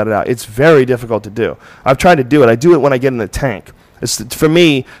 Slowly let it out. It's very difficult to do. I've tried to do it. I do it when I get in the tank. It's, for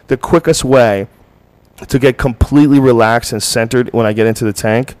me, the quickest way to get completely relaxed and centered when I get into the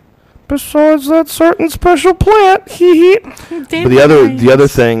tank. Besides that certain special plant, but the other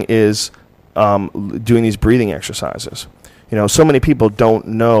thing is doing these breathing exercises. So many people don't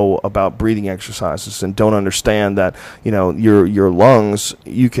know about breathing exercises and don't understand that, your lungs,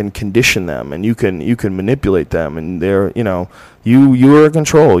 you can condition them and you can manipulate them, and they're, you are in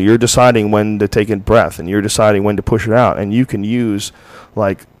control. You're deciding when to take in breath, and you're deciding when to push it out, and you can use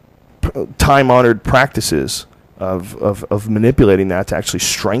like time-honored practices of manipulating that to actually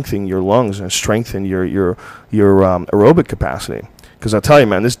strengthen your lungs and strengthen your aerobic capacity. Because I'll tell you,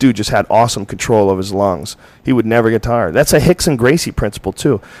 man, this dude just had awesome control of his lungs. He would never get tired. That's a Hickson Gracie principle,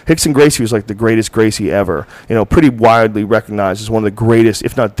 too. Hickson Gracie was like the greatest Gracie ever. Pretty widely recognized as one of the greatest,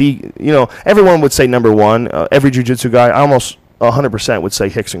 if not the, everyone would say number one. Every jiu-jitsu guy, almost 100% would say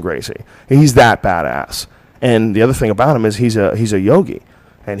Hickson Gracie. He's that badass. And the other thing about him is he's a yogi.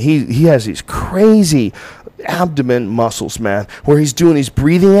 And he has these crazy abdomen muscles, man, where he's doing these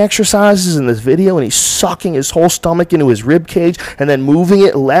breathing exercises in this video, and he's sucking his whole stomach into his rib cage and then moving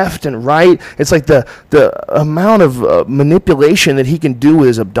it left and right. It's like the amount of manipulation that he can do with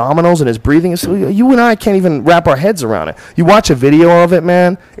his abdominals and his breathing. So you and I can't even wrap our heads around it. You watch a video of it,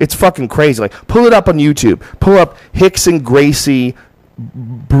 man, it's fucking crazy. Like, pull it up on YouTube. Pull up Hickson Gracie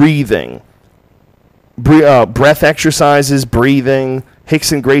breathing. Breath exercises, breathing.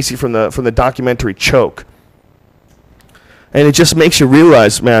 Hickson Gracie from the documentary Choke. And it just makes you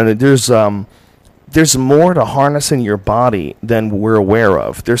realize, man, that there's more to harnessing your body than we're aware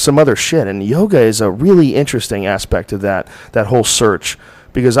of. There's some other shit, and yoga is a really interesting aspect of that whole search,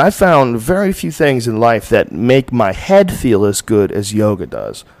 because I found very few things in life that make my head feel as good as yoga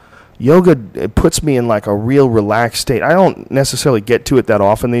does. Yoga, it puts me in like a real relaxed state. I don't necessarily get to it that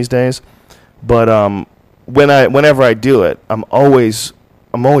often these days, but whenever I do it, I'm always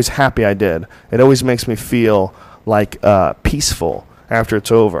happy I did. It always makes me feel like peaceful after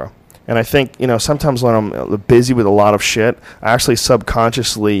it's over. And I think, sometimes when I'm busy with a lot of shit, I actually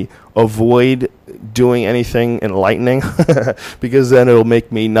subconsciously avoid doing anything enlightening because then it'll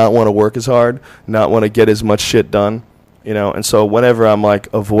make me not want to work as hard, not want to get as much shit done, And so whenever I'm like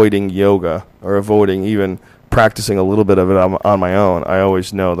avoiding yoga or avoiding even practicing a little bit of it on my own, I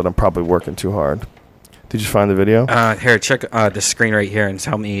always know that I'm probably working too hard. Did you find the video? Here, check the screen right here and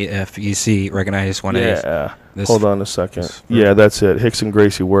tell me if you recognize one of these. Yeah. Hold on a second. Yeah, that's it. Hickson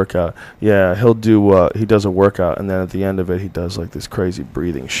Gracie workout. Yeah, he does a workout, and then at the end of it, he does like this crazy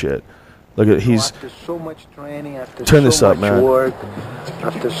breathing shit. Look at after so much training, after turn this so up, much man. work,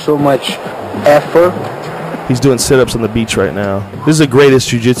 after so much effort. He's doing sit-ups on the beach right now. This is the greatest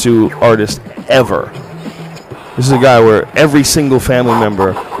jiu-jitsu artist ever. This is a guy where every single family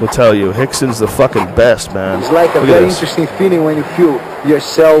member will tell you Hickson's the fucking best, man. It's like a very interesting feeling when you feel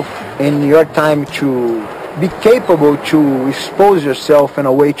yourself in your time to be capable to expose yourself in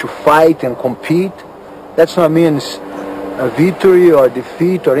a way to fight and compete. That's what means a victory or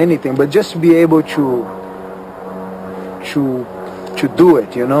defeat or anything, but just to be able to do it,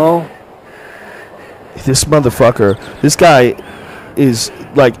 This motherfucker, this guy is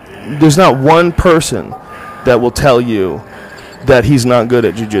like, there's not one person that will tell you that he's not good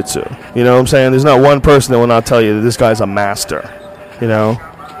at jiu-jitsu. You know what I'm saying? There's not one person that will not tell you that this guy's a master.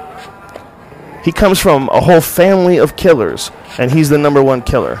 He comes from a whole family of killers, and he's the number one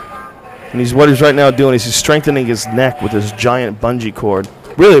killer. And what he's right now doing is he's strengthening his neck with this giant bungee cord.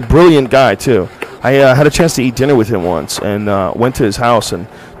 Really a brilliant guy, too. I had a chance to eat dinner with him once and went to his house and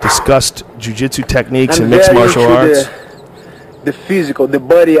discussed jiu-jitsu techniques and mixed martial arts. The physical, the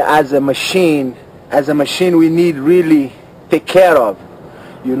body as a machine. As a machine, we need really take care of,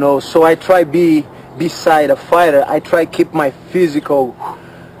 So I try beside a fighter. I try keep my physical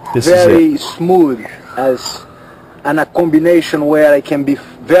very smooth and a combination where I can be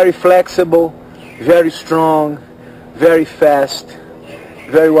very flexible, very strong, very fast,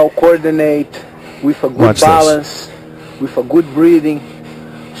 very well coordinate, with a good balance, with a good breathing.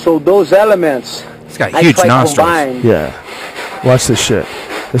 So those elements, it's got huge nostrils. Combine. Yeah. Watch this shit.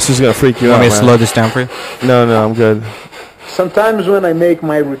 This is going to freak you out, want me to man. slow this down for you? No, I'm good. Sometimes when I make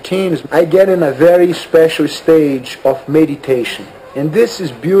my routines, I get in a very special stage of meditation. And this is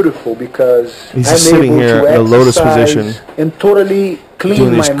beautiful because he's I'm sitting able here to in a lotus exercise position and totally clean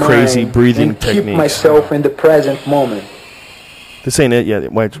doing these my crazy mind breathing and techniques. keep myself in the present moment. This ain't it yet.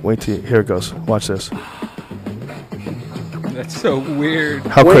 Wait till here it goes. Watch this. That's so weird.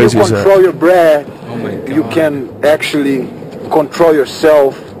 How crazy is that? When you control your breath, Oh my God. you can actually control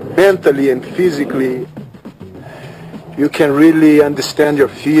yourself mentally and physically. You can really understand your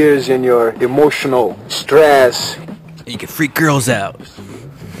fears and your emotional stress. You can freak girls out.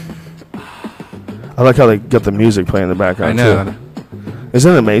 I like how they got the music playing in the background, I know. too.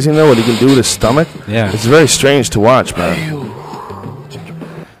 Isn't it amazing, though, what he can do with his stomach? Yeah. It's very strange to watch, man.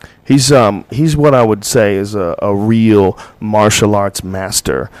 He's what I would say is a real martial arts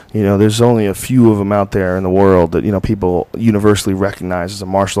master. There's only a few of them out there in the world that, people universally recognize as a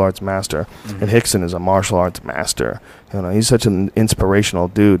martial arts master. Mm-hmm. And Hickson is a martial arts master. He's such an inspirational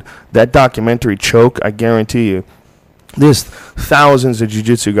dude. That documentary, Choke, I guarantee you, There's thousands of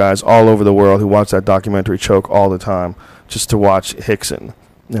jiu-jitsu guys all over the world who watch that documentary choke all the time just to watch Rickson.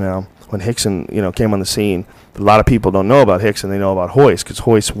 You know, when Rickson, came on the scene, a lot of people don't know about Rickson. They know about Royce because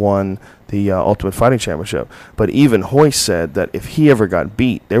Royce won the Ultimate Fighting Championship. But even Royce said that if he ever got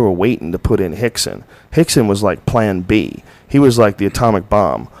beat, they were waiting to put in Rickson. Rickson was like Plan B. He was like the atomic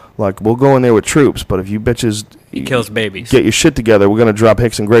bomb. Like, we'll go in there with troops, but if you bitches He kills babies. get your shit together, we're gonna drop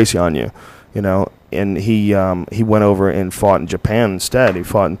Rickson Gracie on you. And he went over and fought in Japan instead. He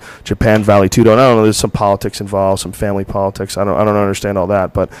fought in Japan Valley Tudo. And I don't know, there's some politics involved, some family politics. I don't understand all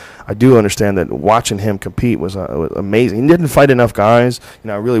that, but I do understand that watching him compete was amazing. He didn't fight enough guys.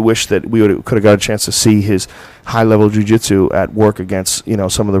 I really wish that we could have got a chance to see his high-level jiu-jitsu at work against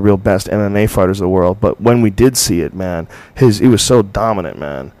some of the real best MMA fighters of the world. But when we did see it, man, he was so dominant,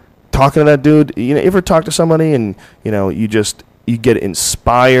 man. Talking to that dude, you ever talk to somebody and you get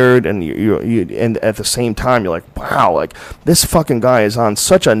inspired, and and at the same time you're like, wow, like this fucking guy is on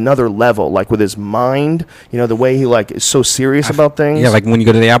such another level, like with his mind, the way he like is so serious about things. Yeah, like when you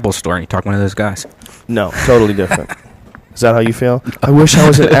go to the Apple store and you talk to one of those guys. No, totally different. Is that how you feel? I wish I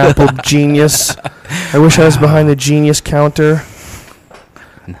was an Apple genius. I wish I was behind the genius counter.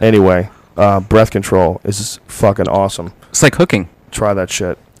 Anyway, breath control is fucking awesome. It's like hooking. Try that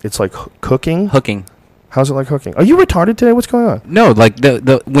shit. It's like cooking. Hooking. How's it like hooking? Are you retarded today? What's going on? No, like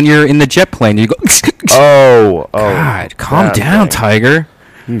the when you're in the jet plane, you go. Oh, God, calm down, Tiger.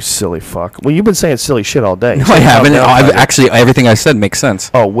 You silly fuck. Well, you've been saying silly shit all day. No, I haven't. Actually, everything I said makes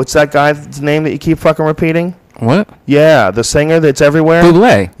sense. Oh, what's that guy's name that you keep fucking repeating? What? Yeah, the singer that's everywhere.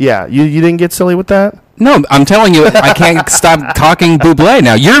 Bublé. Yeah, you didn't get silly with that? No, I'm telling you, I can't stop talking Bublé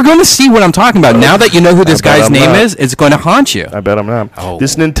now. You're going to see what I'm talking about. Now that you know who this guy's name is, it's going to haunt you. I bet I'm not. Oh.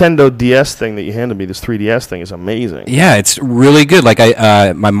 This Nintendo DS thing that you handed me, this 3DS thing, is amazing. Yeah, it's really good. Like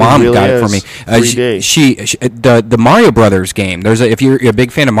my mom got it for me. 3D. She the Mario Brothers game. If you're a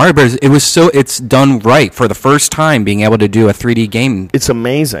big fan of Mario Brothers, it's done right for the first time, being able to do a 3D game. It's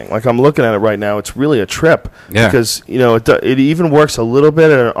amazing. Like, I'm looking at it right now. It's really a trip. Yeah. Because it even works a little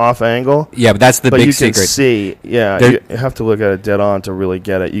bit at an off angle. Yeah, but that's the big secret. But you can see. Yeah, you have to look at it dead on to really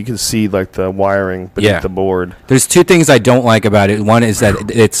get it. You can see like the wiring beneath the board. There's two things I don't like about it. One is that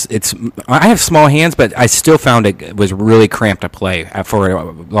it's. I have small hands, but I still found it was really cramped to play for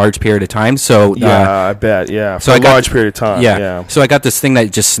a large period of time. So I bet. Yeah, so for a large period of time. Yeah. So I got this thing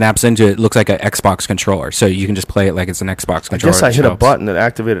that just snaps into it. It looks like an Xbox controller, so you can just play it like it's an Xbox controller. I guess I hit a button that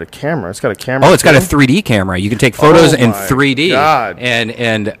activated a camera. It's got a camera. Oh, it's got a 3D camera. You can take photos in 3D. God.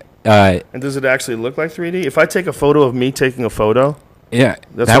 And does it actually look like 3D? If I take a photo of me taking a photo, yeah,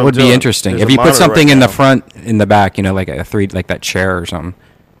 that's that what would I'm doing. be interesting. There's if a you put monitor something right in now. the front, in the back, like like that chair or something.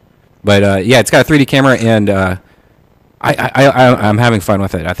 But yeah, it's got a 3D camera, and I'm having fun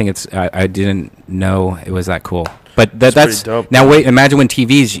with it. I think I didn't know it was that cool. But that's dope. Now wait, imagine when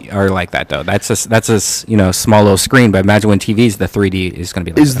TVs are like that though. That's a small little screen, but imagine when TVs the 3D is going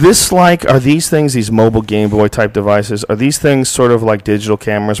to be like Is that. this like, are these things, these mobile Game Boy type devices, are these things sort of like digital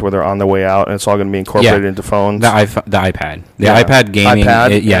cameras where they're on their way out and it's all going to be incorporated into phones? The iPad. The Yeah. iPad gaming. iPad?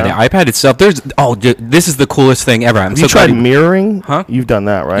 The iPad itself. This is the coolest thing ever. Have you tried mirroring? Huh? You've done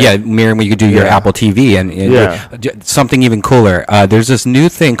that, right? Yeah, mirroring where you could do your Yeah. Apple TV and something even cooler. There's this new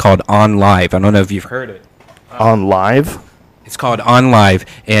thing called On Live. I don't know if you've heard it. On Live? It's called On Live,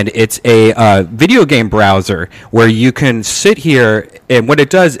 and it's a video game browser where you can sit here, and what it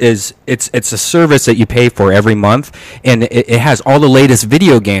does is it's a service that you pay for every month, and it has all the latest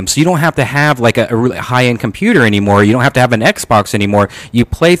video games. So you don't have to have like a really high-end computer anymore. You don't have to have an Xbox anymore. You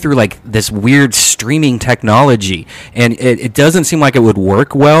play through like this weird streaming technology, and it doesn't seem like it would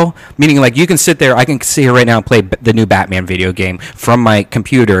work well, meaning like you can sit there, I can sit here right now and play the new Batman video game from my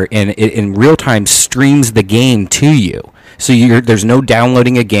computer, and it in real time streams the game to you. So there's no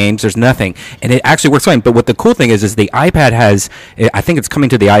downloading of games, there's nothing, and it actually works fine. But what the cool thing is the iPad has, I think it's coming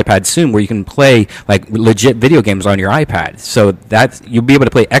to the iPad soon, where you can play like legit video games on your iPad. So you'll be able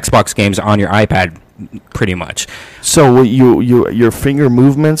to play Xbox games on your iPad, pretty much. So your finger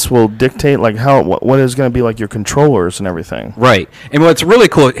movements will dictate like what is going to be like your controllers and everything. Right. And what's really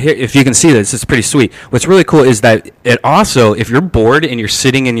cool, here, if you can see this, it's pretty sweet. What's really cool is that it also, if you're bored and you're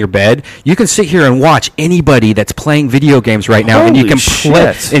sitting in your bed, you can sit here and watch anybody that's playing video games right now, and you can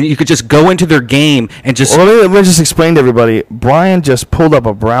play, and you could just go into their game and just. Well, let me just explain to everybody. Brian just pulled up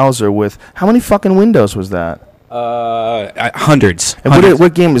a browser with how many fucking windows was that? Hundreds. And hundreds.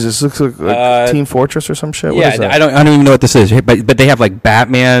 what game is this? Looks like Team Fortress or some shit. What Yeah, is that? I don't even know what this is. But they have like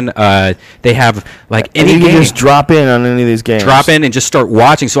Batman. They have like And any you game. can just drop in on any of these games. Drop in and just start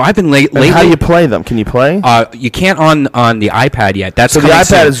watching. So I've been lately. And how do you play them? Can you play? You can't on the iPad yet. That's So the coming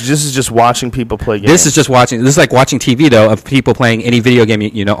iPad soon. is just watching people play games. This is just watching. This is like watching TV though, of people playing any video game.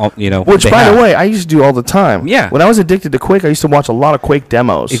 You know. Which, they by have. the way, I used to do all the time. Yeah. When I was addicted to Quake, I used to watch a lot of Quake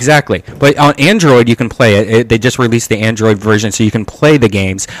demos. Exactly. But on Android, you can play it. They just released the Android version, so you can play the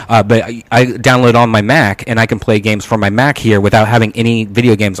games. But I download on my Mac, and I can play games from my Mac here without having any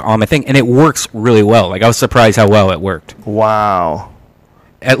video games on my thing, and it works really well. Like I was surprised how well it worked. Wow.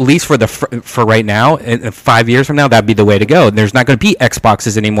 At least for right now, in 5 years from now, that'd be the way to go. There's not going to be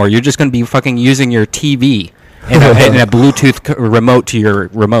Xboxes anymore. You're just going to be fucking using your TV and a Bluetooth remote to your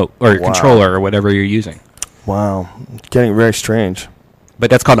remote or your controller or whatever you're using. Wow. It's getting very strange. But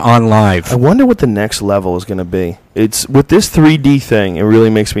that's called On Live. I wonder what the next level is going to be. It's with this 3D thing. It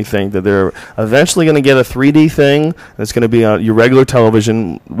really makes me think that they're eventually going to get a 3D thing. And it's going to be your regular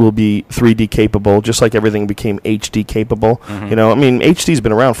television will be 3D capable, just like everything became HD capable. Mm-hmm. You know, I mean, HD's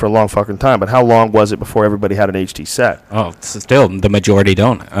been around for a long fucking time, but how long was it before everybody had an HD set? Oh, still the majority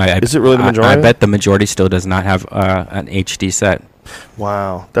don't. Is it really the majority? I bet the majority still does not have an HD set.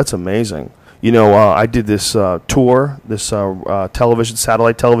 Wow, that's amazing. You know, I did this tour, this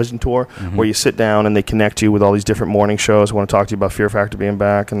satellite television tour, where you sit down and they connect you with all these different morning shows. I want to talk to you about Fear Factor being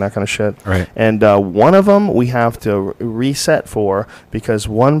back and that kind of shit. Right. And one of them we have to reset for because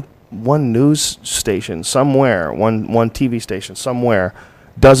one news station somewhere, one TV station somewhere,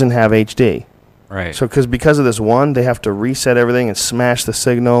 doesn't have HD. Right. So because of this one, they have to reset everything and smash the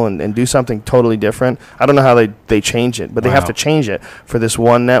signal and do something totally different. I don't know how they change it, but they have to change it for this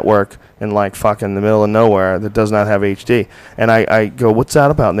one network in like fucking the middle of nowhere that does not have HD. And I go, what's that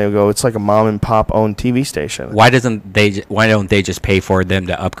about? And they go, it's like a mom and pop owned TV station. Why don't they just pay for them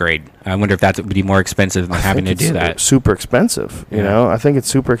to upgrade? I wonder if that would be more expensive than having to do that. Super expensive, you know. I think it's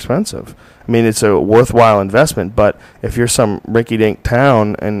super expensive. I mean, it's a worthwhile investment, but if you're some rinky-dink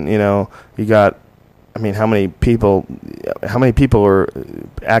town and you know you got, I mean, how many people are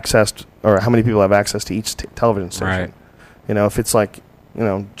accessed, or how many people have access to each television station? Right. You know, if it's like, you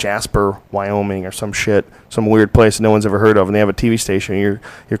know, Jasper, Wyoming, or some shit, some weird place no one's ever heard of, and they have a TV station, and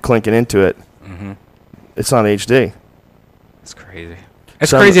you're clinking into it. Mm-hmm. It's not HD. It's crazy.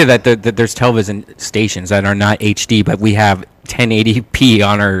 It's crazy that there's television stations that are not HD, but we have 1080p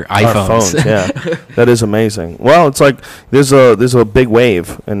on our iPhones. Yeah, that is amazing. Well, it's like there's a big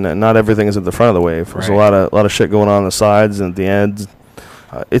wave, and not everything is at the front of the wave. There's a lot of shit going on the sides and at the ends.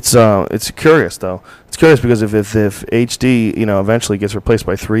 It's curious though. It's curious because if HD, you know, eventually gets replaced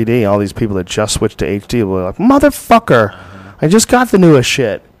by 3D, all these people that just switched to HD will be like, motherfucker, I just got the newest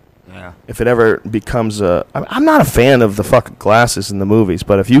shit. Yeah. If it ever becomes I'm not a fan of the fucking glasses in the movies,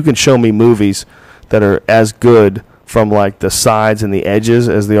 but if you can show me movies that are as good from like the sides and the edges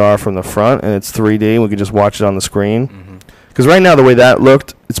as they are from the front, and it's 3D, and we can just watch it on the screen. Because right now, the way that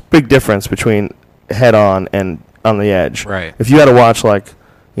looked, it's a big difference between head on and on the edge. Right. If you had to watch like,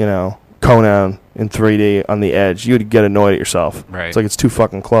 you know, Conan in 3D on the edge, you'd get annoyed at yourself. Right. It's like it's too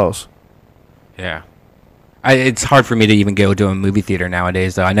fucking close. Yeah. It's hard for me to even go to a movie theater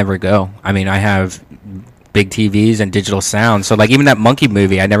nowadays, though. I never go. I mean, I have big TVs and digital sound. So, like, even that Monkey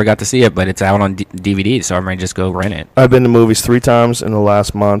movie, I never got to see it, but it's out on DVD, so I might just go rent it. I've been to movies 3 times in the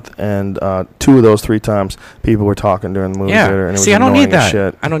last month, and 2 of those 3 times, people were talking during the movie theater. And it was I don't need annoying as that.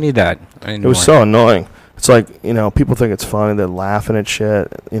 shit. I don't need that anymore. It was so annoying. It's like, you know, people think it's funny. They're laughing at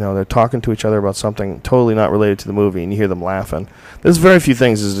shit. You know, they're talking to each other about something totally not related to the movie, and you hear them laughing. There's very few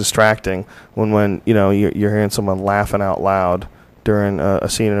things as distracting when you know, you're hearing someone laughing out loud during a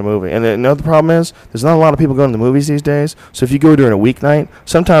scene in a movie. And you know what the problem is? There's not a lot of people going to the movies these days. So if you go during a weeknight,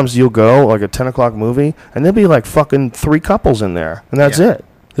 sometimes you'll go, like a 10 o'clock movie, and there'll be like fucking 3 couples in there, and that's it.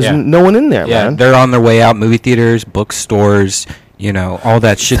 There's no one in there, man. They're on their way out. Movie theaters, bookstores, you know, all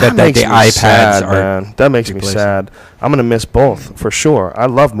that shit that the iPads sad, are. Man. That makes me sad. I'm going to miss both, for sure. I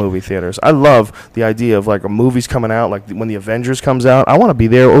love movie theaters. I love the idea of, like, a movie's coming out, like when the Avengers comes out. I want to be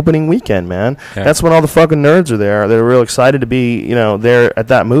there opening weekend, man. Yeah. That's when all the fucking nerds are there. They're real excited to be, you know, there at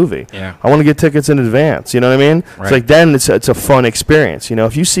that movie. Yeah. I want to get tickets in advance. You know what I mean? Right. It's like then it's a fun experience. You know,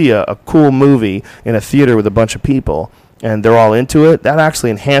 if you see a cool movie in a theater with a bunch of people and they're all into it, that actually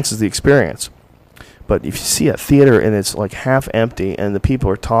enhances the experience. But if you see a theater and it's like half empty and the people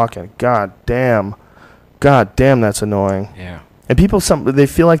are talking, god damn, that's annoying. Yeah. And people, they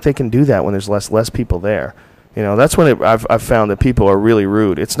feel like they can do that when there's less people there. You know, that's when I've found that people are really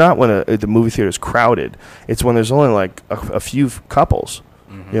rude. It's not when the movie theater is crowded. It's when there's only like a few couples.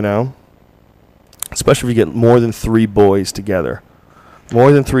 Mm-hmm. You know. especially if you get more than 3 boys together.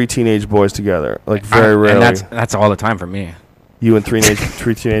 More than 3 teenage boys together. Like, very rarely. And that's all the time for me. You and 3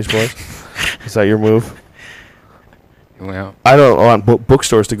 teenage boys? Is that your move? Well, I don't want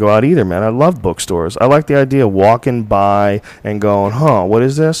bookstores to go out either, man. I love bookstores. I like the idea of walking by and going, what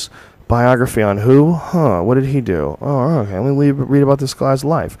is this? Biography on who? What did he do? Oh, okay. Let me read about this guy's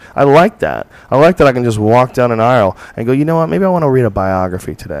life. I like that. I like that I can just walk down an aisle and go, you know what? Maybe I want to read a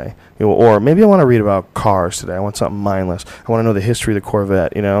biography today. Or maybe I want to read about cars today. I want something mindless. I want to know the history of the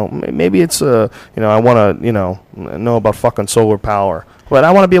Corvette. Maybe it's I want to know about fucking solar power. But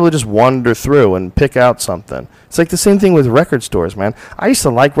I want to be able to just wander through and pick out something. It's like the same thing with record stores, man. I used to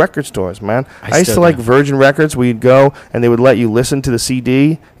like record stores, man. I used to like Virgin Records. We'd go and they would let you listen to the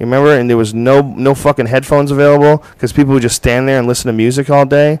CD. You remember? And there was no fucking headphones available because people would just stand there and listen to music all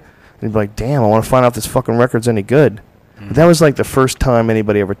day. And you'd be like, damn, I want to find out if this fucking record's any good. But that was like the first time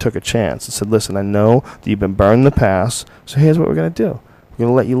anybody ever took a chance and said, listen, I know that you've been burned in the past, so here's what we're going to do. We're going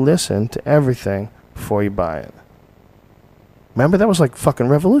to let you listen to everything before you buy it. Remember? That was like fucking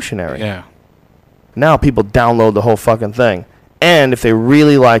revolutionary. Yeah. Now people download the whole fucking thing. And if they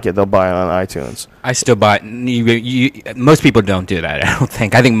really like it, they'll buy it on iTunes. I still buy it. Most people don't do that, I don't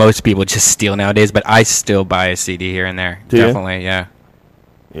think. I think most people just steal nowadays, but I still buy a CD here and there. Do you? Definitely, yeah.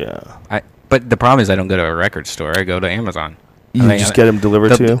 Yeah. But the problem is I don't go to a record store. I go to Amazon. You just get them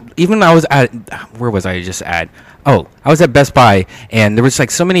delivered to you? Even when I was at, where was I just at? Oh, I was at Best Buy, and there was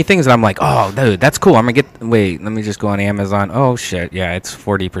like so many things that I'm like, oh, dude, that's cool. I'm going to let me just go on Amazon. Oh, shit. Yeah, it's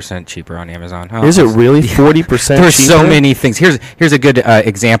 40% cheaper on Amazon. Oh, is it really 40% cheaper? There's so many things. Here's a good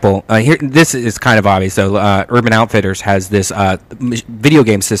example. This is kind of obvious. So Urban Outfitters has this video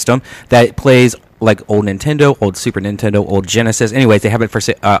game system that plays like old Nintendo, old Super Nintendo, old Genesis. Anyways, they have it for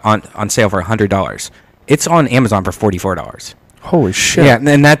on sale for $100. It's on Amazon for $44. Holy shit. Yeah,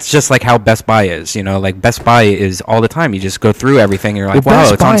 and that's just like how Best Buy is. Like Best Buy is all the time. You just go through everything and you're like,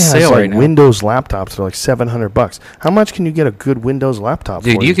 wow, it's on sale right now. Windows laptops are like $700. How much can you get a good Windows laptop for?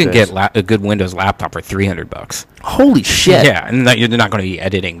 Dude, you can get a good Windows laptop for $300. Holy shit. Yeah, and you're not going to be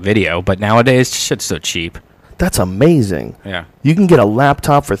editing video, but nowadays shit's so cheap. That's amazing. Yeah. You can get a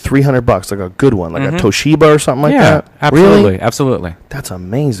laptop for $300, like a good one, like a Toshiba or something like that. Absolutely, really? Absolutely. That's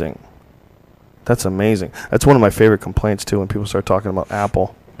amazing. That's amazing. That's one of my favorite complaints, too, when people start talking about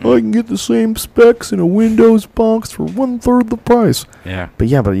Apple. I can get the same specs in a Windows box for 1/3 the price. Yeah. But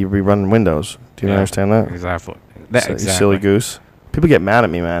you'd be running Windows. Do you understand that? Exactly. You silly goose. People get mad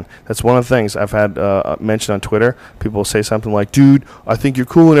at me, man. That's one of the things I've had mentioned on Twitter. People will say something like, dude, I think you're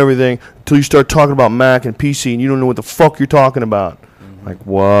cool and everything until you start talking about Mac and PC and you don't know what the fuck you're talking about. Like,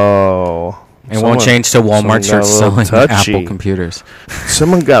 whoa. It won't change till Walmart starts selling Apple computers.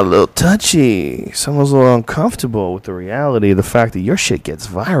 Someone got a little touchy. Someone's a little uncomfortable with the reality of the fact that your shit gets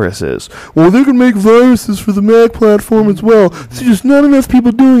viruses. Well, they can make viruses for the Mac platform as well. There's just not enough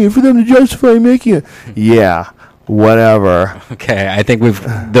people doing it for them to justify making it. Yeah, whatever. Okay, I think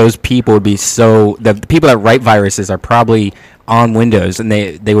those people would be the people that write viruses are probably on Windows, and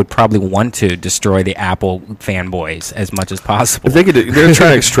they would probably want to destroy the Apple fanboys as much as possible. If they could, they're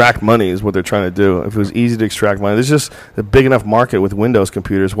trying to extract money is what they're trying to do. If it was easy to extract money, there's just a big enough market with Windows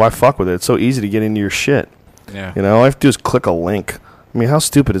computers. Why fuck with it? It's so easy to get into your shit. Yeah. All I have to do is click a link. I mean, how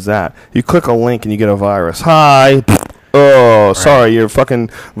stupid is that? You click a link and you get a virus. Hi. Oh, sorry, your fucking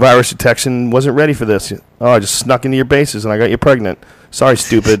virus detection wasn't ready for this. Oh, I just snuck into your bases and I got you pregnant. Sorry,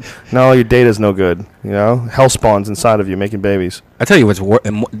 stupid. Now all your data's no good. Hell spawns inside of you making babies. I tell you what's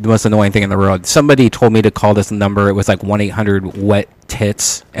the most annoying thing in the world. Somebody told me to call this number. It was like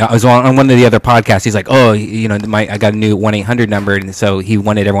 1-800-WET-TITS. I was on one of the other podcasts. He's like, oh, I got a new 1-800 number, and so he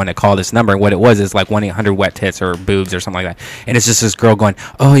wanted everyone to call this number. And what it was is like 1-800-WET-TITS or boobs or something like that. And it's just this girl going,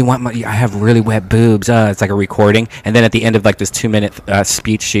 oh, I have really wet boobs. It's like a recording. And then at the end of like this 2-minute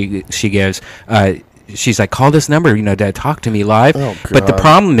speech she gives, she's like, call this number, to talk to me live. Oh, but the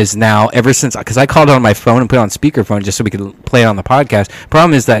problem is now, ever since, because I called it on my phone and put it on speakerphone just so we could play it on the podcast.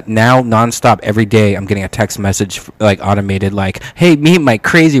 Problem is that now, nonstop, every day, I'm getting a text message, like automated, like, hey, me and my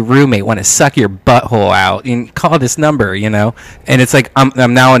crazy roommate want to suck your butthole out, and call this number, And it's like,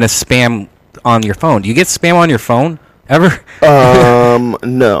 I'm now in a spam on your phone. Do you get spam on your phone? Ever?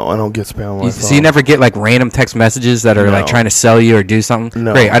 No, I don't get spam on my phone. So you never get like random text messages that are like trying to sell you or do something?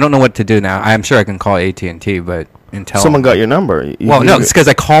 No. Great. I don't know what to do now. I'm sure I can call AT&T, but until someone got your number. No, it's because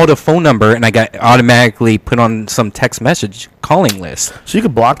I called a phone number and I got automatically put on some text message calling list. So you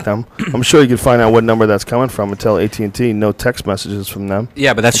could block them. I'm sure you could find out what number that's coming from and tell AT&T no text messages from them.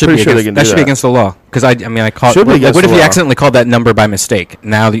 Yeah, but that should be against the law. Because I called. What if you accidentally called that number by mistake?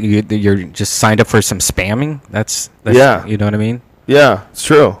 Now that you're just signed up for some spamming. That's yeah. You know what I mean? Yeah, it's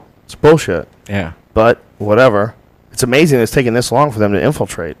true. It's bullshit. Yeah. But whatever. It's amazing it's taken this long for them to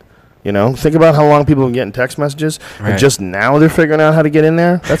infiltrate. You know, think about how long people have been getting text messages, and just now they're figuring out how to get in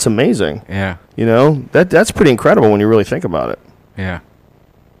there. That's amazing. Yeah. You know, that's pretty incredible when you really think about it. Yeah.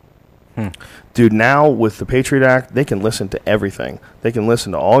 Dude, now with the Patriot Act, they can listen to everything. They can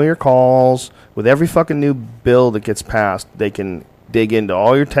listen to all your calls. With every fucking new bill that gets passed, they can dig into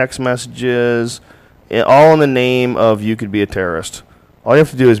all your text messages, all in the name of you could be a terrorist. All you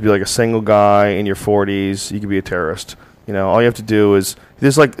have to do is be like a single guy in your 40s. You could be a terrorist. You know, all you have to do is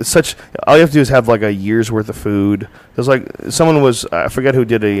all you have to do is have like a year's worth of food. There's like someone was, I forget who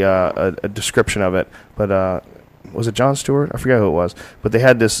did a description of it, but was it Jon Stewart? I forget who it was. But they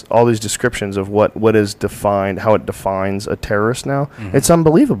had all these descriptions of what is defined, how it defines a terrorist now. Mm-hmm. It's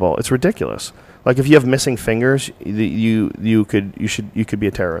unbelievable. It's ridiculous. Like if you have missing fingers, you could be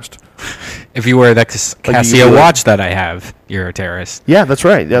a terrorist. If you wear that Casio watch that I have, you're a terrorist. Yeah, that's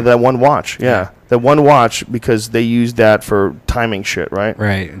right. Yeah, that one watch. Yeah. That one watch, because they use that for timing shit, right?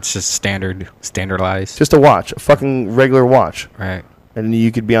 Right. It's just standardized. Just a watch, a fucking regular watch. Right. And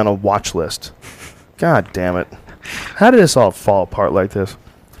you could be on a watch list. God damn it. How did this all fall apart like this?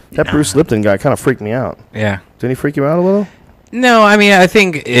 That Bruce Lipton guy kind of freaked me out. Yeah. Didn't he freak you out a little? No, I mean, I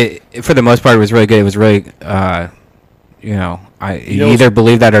think for the most part, it was really good. It was really, you either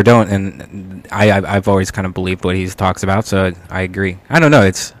believe that or don't, and I've always kind of believed what he talks about, so I agree. I don't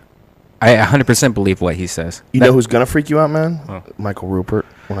know. I 100% believe what he says. You know who's gonna freak you out, man? Oh. Michael Rupert.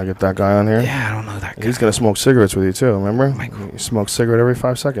 When I get that guy on here. Yeah, I don't know that guy. He's gonna smoke cigarettes with you too. Remember? He smokes a cigarette every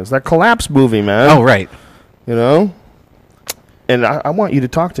 5 seconds. That Collapse movie, man. Oh, right. You know. And I want you to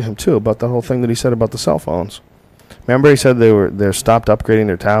talk to him too about the whole thing that he said about the cell phones. Remember, he said they're stopped upgrading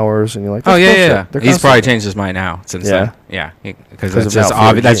their towers, and you're like, yeah. He's probably changed his mind now since then. Yeah, because that's just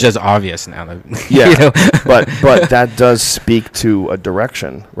obvious. That's just obvious now. Yeah, you know? but that does speak to a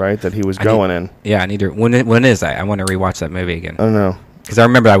direction, right? That he was going in. Yeah, I need to. When is that? I want to rewatch that movie again. I don't know, because I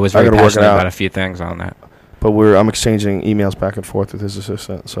remember I was very passionate about a few things on that. But I'm exchanging emails back and forth with his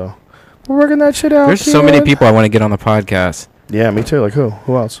assistant, so we're working that shit out. There's so many people I want to get on the podcast. Yeah, me too. Like who?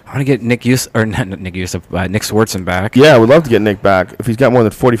 Who else? I want to get Nick Swartzen back. Yeah, we'd love to get Nick back. If he's got more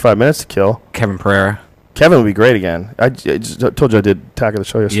than 45 minutes to kill. Kevin Pereira. Kevin would be great again. I just told you I did Attack of the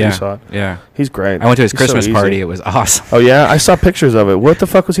Show yesterday. You saw it. Yeah. He's great. I went to his Christmas party. It was awesome. Oh, yeah? I saw pictures of it. What the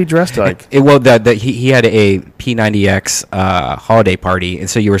fuck was he dressed like? He had a P90X holiday party, and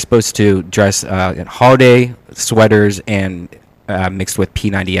so you were supposed to dress in holiday sweaters and mixed with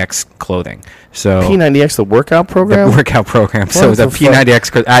P90X clothing. So P90X, the workout program? The workout program. So it was a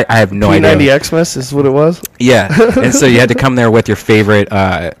P90X. I have no idea. P90Xmas is what it was? Yeah. And so you had to come there with your favorite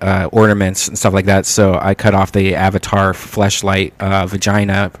ornaments and stuff like that. So I cut off the Avatar fleshlight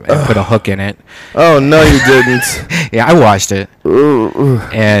vagina and put a hook in it. Oh, no, you didn't. Yeah, I washed it. Ooh.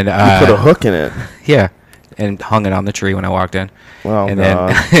 And you put a hook in it? Yeah. And hung it on the tree when I walked in. Oh, and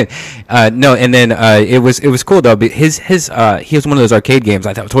God. then it was cool though. But he was one of those arcade games.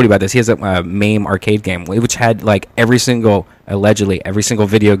 I told you about this. He has a MAME arcade game which had like allegedly every single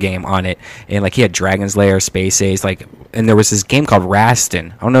video game on it, and like he had Dragon's Lair, Space Ace, and there was this game called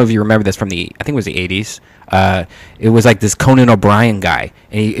Rastin. I don't know if you remember this from I think it was the 80s. It was like this Conan O'Brien guy,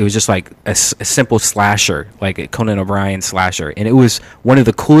 and it was just like a simple slasher, like a Conan O'Brien slasher, and it was one of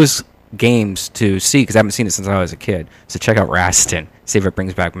the coolest games to see because I haven't seen it since I was a kid. So check out Rastin. See if it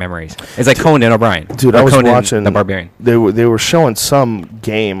brings back memories. It's like Conan O'Brien. Dude, I was watching the Barbarian. They were showing some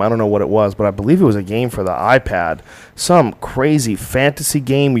game. I don't know what it was, but I believe it was a game for the iPad. Some crazy fantasy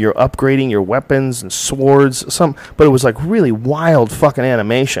game where you're upgrading your weapons and swords. But it was like really wild fucking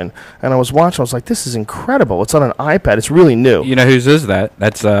animation. And I was watching. I was like, this is incredible. It's on an iPad. It's really new. You know whose is that?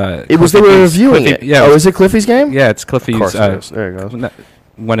 That's It was they were reviewing it. Yeah. Oh, is it Cliffy's game? Yeah, it's Cliffy's. Of course it is. There it goes.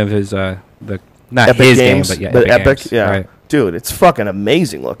 One of his not Epic his games, game, but yeah, but Epic games. yeah. Right. Dude, it's fucking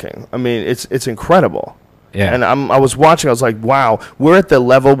amazing looking. I mean, it's incredible. Yeah. And I was watching. I was like, wow, we're at the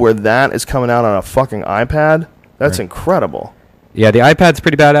level where that is coming out on a fucking iPad. That's incredible. Yeah, the iPad's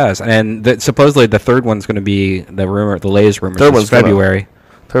pretty badass, and supposedly the third one's going to be the latest rumor. Third one's February.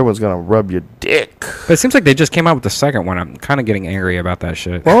 Third one's gonna rub your dick. But it seems like they just came out with the second one. I'm kind of getting angry about that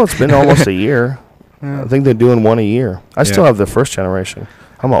shit. Well, it's been almost a year. Yeah. I think they're doing one a year. I still have the first generation.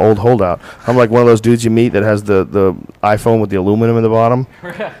 I'm an old holdout. I'm like one of those dudes you meet that has the iPhone with the aluminum in the bottom.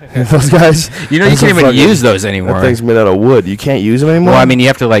 Those guys. You know, you can't even use those anymore. That thing's made out of wood. You can't use them anymore? Well, I mean, you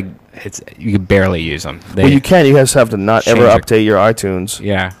have to, you can barely use them. Well, you can. You just have to not ever update your iTunes.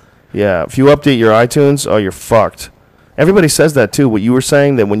 Yeah. Yeah. If you update your iTunes, oh, you're fucked. Everybody says that too. What you were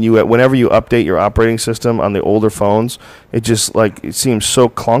saying, that whenever you update your operating system on the older phones, it just like it seems so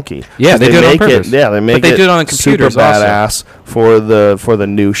clunky. Yeah, they do it on purpose. They make it do it on computers super badass for the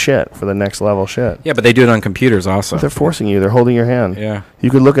new shit, for the next level shit. Yeah, but they do it on computers also. But they're forcing you. They're holding your hand. Yeah. You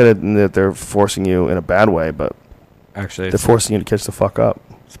could look at it and that they're forcing you in a bad way, but actually they're forcing you to catch the fuck up.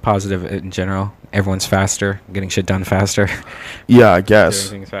 It's positive in general. Everyone's faster, getting shit done faster. Yeah, I guess.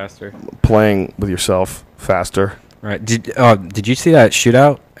 Everything's faster. Playing with yourself faster. Right. Did you see that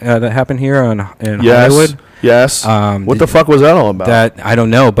shootout that happened here in Hollywood? Yes. What the fuck was that all about? That I don't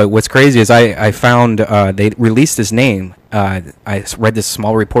know, but what's crazy is I found they released his name. I read this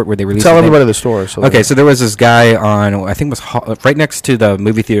small report where they released. Tell everybody the story. So there was this guy on, I think it was right next to the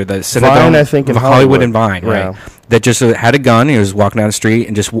movie theater, the Citadel, Vine, I think, in Hollywood and Vine, yeah. right? That just had a gun. He was walking down the street,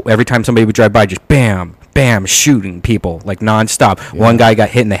 and just every time somebody would drive by, just bam, bam, shooting people like nonstop. Yeah. One guy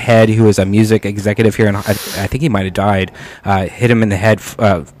got hit in the head. Who was a music executive here, and I think he might have died. Hit him in the head.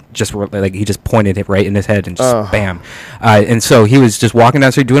 Just like he just pointed it right in his head and just bam. And so he was just walking down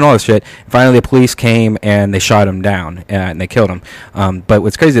the street doing all this shit. Finally, the police came and they shot him down and they killed him. But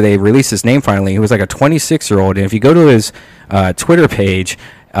what's crazy, they released his name finally. He was like a 26-year-old, and if you go to his Twitter page.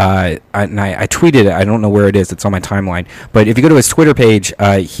 I tweeted it. I don't know where it is. It's on my timeline. But if you go to his Twitter page,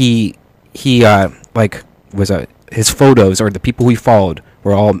 he his photos or the people he followed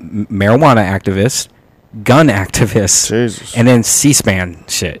were all marijuana activists, gun activists, Jesus. And then C-SPAN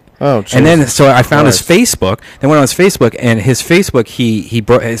shit. Oh, Jesus. And then so I found his Facebook. Then went on his Facebook, and his Facebook he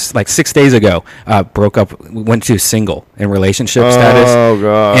broke like 6 days ago. Broke up, went to single in relationship status. Oh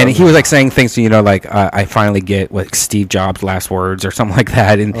God! And he was like saying things, like I finally get what Steve Jobs' last words or something like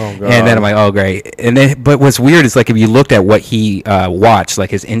that. And and then I'm like, oh great. And then but what's weird is like if you looked at what he watched,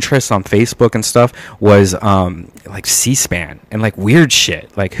 like his interests on Facebook and stuff was like C-SPAN and like weird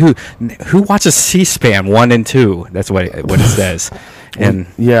shit. Like who watches C-SPAN 1 and 2? That's what it says. And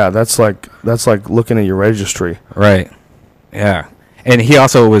yeah, that's like looking at your registry, right? Yeah, and he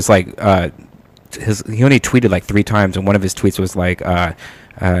also was like, he only tweeted like 3 times, and one of his tweets was like,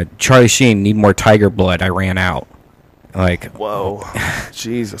 "Charlie Sheen, need more tiger blood. I ran out." Like, whoa,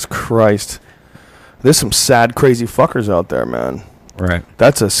 Jesus Christ! There's some sad, crazy fuckers out there, man. Right.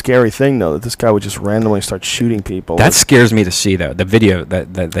 That's a scary thing, though, that this guy would just randomly start shooting people. That scares me to see, though. The video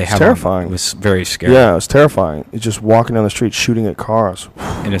that they have terrifying. Was very scary. Yeah, it was terrifying. It's just walking down the street shooting at cars.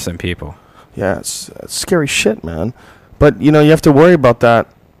 Innocent people. Yeah, it's scary shit, man. But, you have to worry about that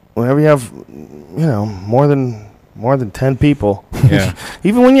whenever you have, more than 10 people. Yeah.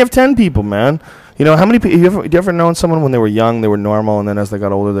 Even when you have 10 people, man. How many people? You ever known someone when they were young, they were normal, and then as they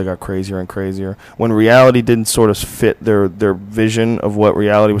got older, they got crazier and crazier? When reality didn't sort of fit their vision of what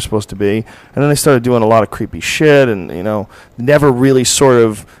reality was supposed to be, and then they started doing a lot of creepy shit, and never really sort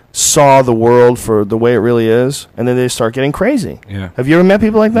of saw the world for the way it really is, and then they start getting crazy. Yeah. Have you ever met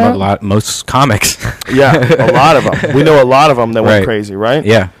people like that? Most comics. Yeah, a lot of them. We know a lot of them that went crazy, right?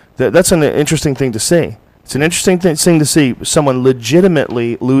 Yeah. That's an interesting thing to see. It's an interesting thing to see someone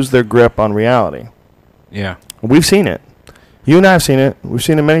legitimately lose their grip on reality. Yeah. We've seen it. You and I have seen it. We've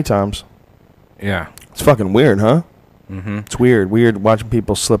seen it many times. Yeah. It's fucking weird, huh? Mm-hmm. It's weird watching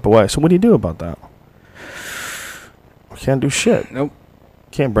people slip away. So what do you do about that? We can't do shit. Nope.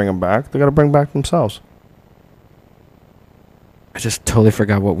 Can't bring them back. They got to bring back themselves. I just totally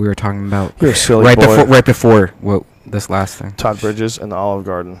forgot what we were talking about. You're a silly boy. Right before this last thing. Todd Bridges and the Olive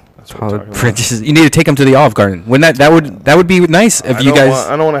Garden. That's what Todd Bridges. You need to take him to the Olive Garden. Wouldn't that would be nice if you guys.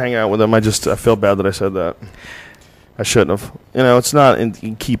 I don't want to hang out with him. I feel bad that I said that. I shouldn't have. It's not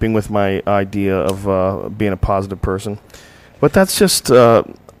in keeping with my idea of being a positive person. But that's just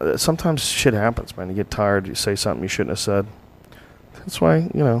sometimes shit happens, man. You get tired. You say something you shouldn't have said. That's why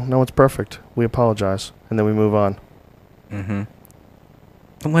no one's perfect. We apologize and then we move on. Mm-hmm.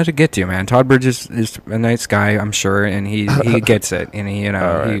 Don't let it get to you, man. Todd Bridges is a nice guy, I'm sure, and he gets it, and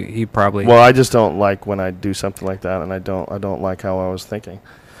he probably. Well, I just don't like when I do something like that, and I don't like how I was thinking.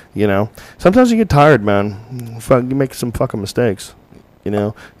 Sometimes you get tired, man. You make some fucking mistakes.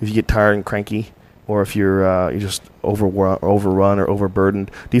 If you get tired and cranky, or if you're just overrun or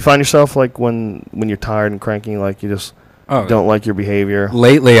overburdened. Do you find yourself like when you're tired and cranky, like you just don't like your behavior?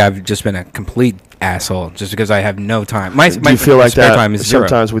 Lately, I've just been a complete asshole just because I have no time. My do you feel like spare that time is zero.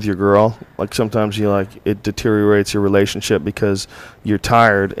 Sometimes with your girl? Like sometimes it deteriorates your relationship because you're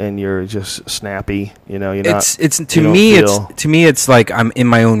tired and you're just snappy. To me it's like I'm in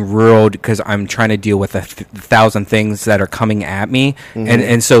my own world because I'm trying to deal with 1,000 things that are coming at me,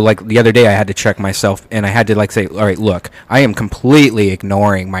 and so like the other day I had to check myself and I had to like say, all right, look, I am completely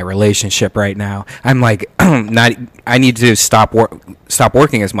ignoring my relationship right now. I'm like I need to stop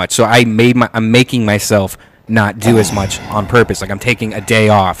working as much. So I'm making myself not do as much on purpose. Like I'm taking a day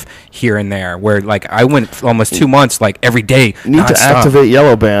off here and there. Where like I went almost 2 months, like every day. You need to activate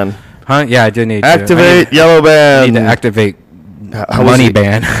Yellow Band. Huh? Yeah, I do need activate to. Yellow Band. I need to activate Money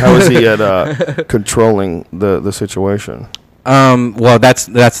Band. How is he at controlling the situation? Well,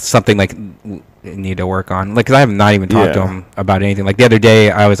 that's something like need to work on. Like, 'cause I have not even talked to him about anything. Like the other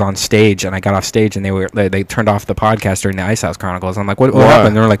day, I was on stage and I got off stage and they turned off the podcast during the Ice House Chronicles. I'm like, what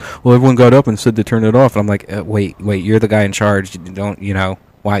happened? They're like, well, everyone got up and said to turn it off. And I'm like, wait, you're the guy in charge. You don't,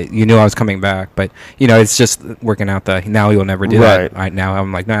 why? You knew I was coming back, but it's just working out. Now you'll never do that. Right now,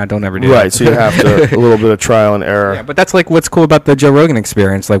 I'm like, nah, don't ever do that. Right. So you have to a little bit of trial and error. Yeah, but that's like what's cool about the Joe Rogan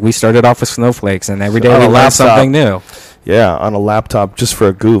experience. Like we started off with snowflakes, and every day we learn something new. Yeah, on a laptop just for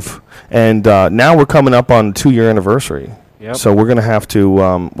a goof. And now we're coming up on 2-year anniversary. Yep. So we're gonna have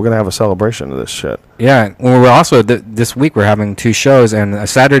a celebration of this shit. Yeah. Well, we're also this week we're having 2 shows, and a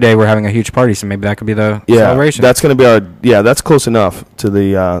Saturday we're having a huge party. So maybe that could be the celebration. That's gonna be that's close enough to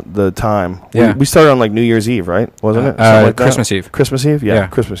the time. Yeah. We started on like New Year's Eve, right? Wasn't it? Like Christmas Eve. Christmas Eve. Yeah,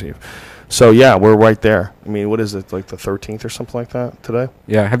 Christmas Eve. So yeah, we're right there. I mean, what is it, like the 13th or something like that today?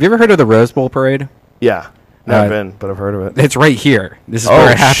 Yeah. Have you ever heard of the Rose Bowl parade? Yeah. Never been, but I've heard of it. It's right here. This is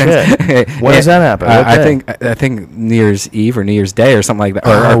where it happens. Shit. When does that happen? I think New Year's Eve or New Year's Day or something like that,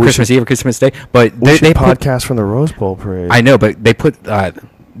 or Christmas Eve or Christmas Day. But they podcast from the Rose Bowl parade. I know, but they put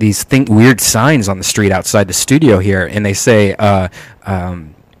these weird signs on the street outside the studio here, and they say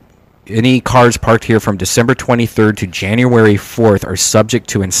any cars parked here from December 23rd to January 4th are subject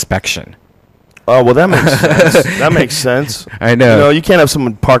to inspection. Oh, well, that makes sense. That makes sense. I know. You can't have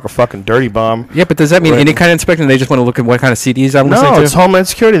someone park a fucking dirty bomb. Yeah, but does that mean any kind of inspection? They just want to look at what kind of CDs I'm listening to? No, it's Homeland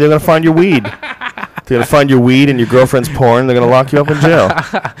Security. They're going to find your weed. They're going to find your weed and your girlfriend's porn. They're going to lock you up in jail.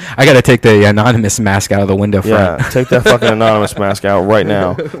 I got to take the anonymous mask out of the window front. Yeah, take that fucking anonymous mask out right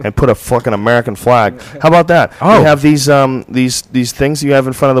now and put a fucking American flag. How about that? Oh. We have these things you have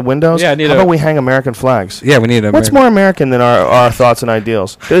in front of the windows. Yeah, how about we hang American flags? Yeah, we need What's more American than our thoughts and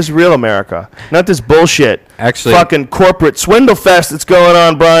ideals? This is real America, not this bullshit. Actually, fucking corporate swindle fest that's going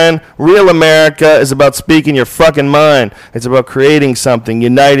on, Brian. Real America is about speaking your fucking mind. It's about creating something,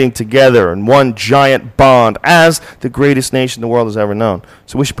 uniting together in one giant bond as the greatest nation the world has ever known.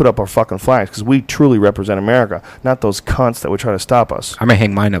 So we should put up our fucking flags because we truly represent America, not those cunts that would try to stop us. I may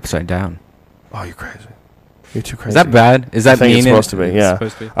hang mine upside down. Oh, you're crazy. You're too crazy. Is that bad? Is that mean? It's supposed to be, yeah.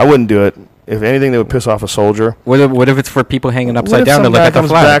 I wouldn't do it. If anything, that would piss off a soldier. What if it's for people hanging upside down to look at the flag? What if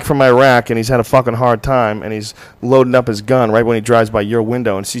some guy comes back from Iraq and he's had a fucking hard time and he's loading up his gun right when he drives by your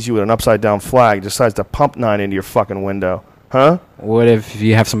window and sees you with an upside down flag, decides to pump 9 into your fucking window? Huh? What if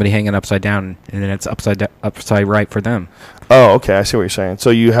you have somebody hanging upside down and then it's upside right for them? Oh, okay. I see what you're saying. So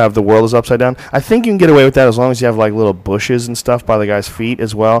you have the world is upside down. I think you can get away with that as long as you have like little bushes and stuff by the guy's feet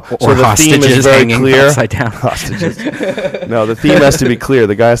as well. Or the theme is very clear. Upside down. Hostages. No, the theme has to be clear.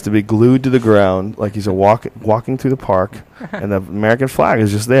 The guy has to be glued to the ground like he's walking through the park, and the American flag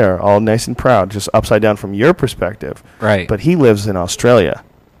is just there, all nice and proud, just upside down from your perspective. Right. But he lives in Australia.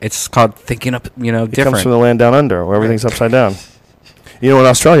 It's called thinking up, different. He comes from the land down under, where everything's upside down. In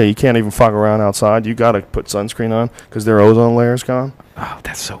Australia, you can't even fuck around outside. You got to put sunscreen on because their ozone layer's gone. Oh,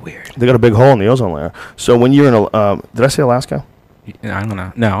 that's so weird. They got a big hole in the ozone layer. So when you're in did I say Alaska? I don't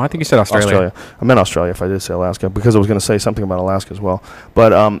know. No, I think you said Australia. I meant Australia if I did say Alaska because I was going to say something about Alaska as well.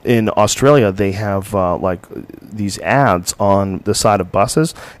 But in Australia, they have like these ads on the side of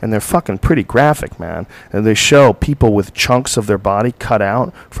buses, and they're fucking pretty graphic, man. And they show people with chunks of their body cut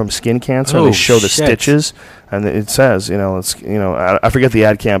out from skin cancer. And they show the stitches, and it says, I forget the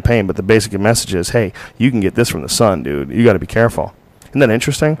ad campaign, but the basic message is, hey, you can get this from the sun, dude. You got to be careful. Isn't that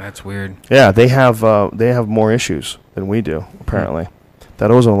interesting? That's weird. Yeah, they have more issues than we do, apparently.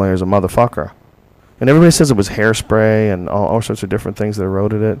 That ozone layer is a motherfucker. And everybody says it was hairspray and all sorts of different things that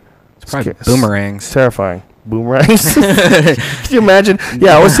eroded it. It's probably boomerangs. It's terrifying. Boomerangs? Can you imagine?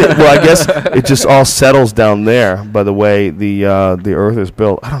 Yeah, I guess it just all settles down there by the way the Earth is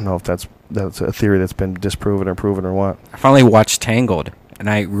built. I don't know if that's a theory that's been disproven or proven or what. I finally watched Tangled. And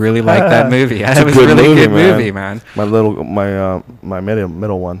I really liked that movie. It's it was a really good movie, man. My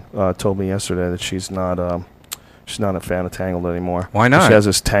middle one told me yesterday that she's not a fan of Tangled anymore. Why not? She has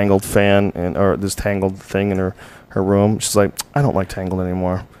this Tangled fan or this Tangled thing in her room. She's like, I don't like Tangled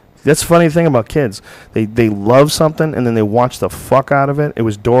anymore. That's the funny thing about kids. They love something and then they watch the fuck out of it. It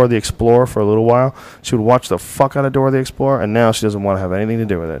was Dora the Explorer for a little while. She would watch the fuck out of Dora the Explorer, and now she doesn't want to have anything to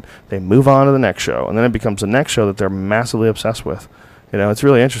do with it. They move on to the next show, and then it becomes the next show that they're massively obsessed with. It's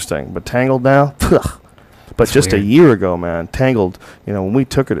really interesting. But Tangled now, ugh. But that's just weird. A year ago, man, Tangled, when we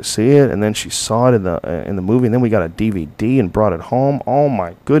took her to see it, and then she saw it in the movie, and then we got a DVD and brought it home. Oh,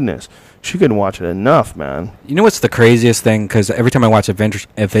 my goodness. She couldn't watch it enough, man. You know what's the craziest thing? Because every time I watch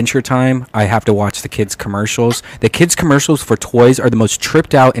Adventure Time, I have to watch the kids' commercials. The kids' commercials for toys are the most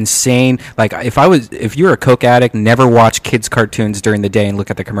tripped out, insane. Like if you're a Coke addict, never watch kids' cartoons during the day and look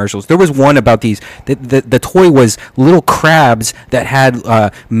at the commercials. There was one about these. The toy was little crabs that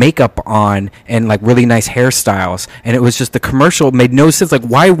had makeup on and like really nice hairstyles, and it was just the commercial made no sense. Like,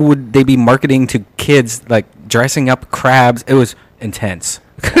 why would they be marketing to kids like dressing up crabs? It was intense.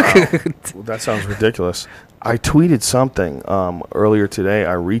 Wow. Well, that sounds ridiculous. I tweeted something earlier today.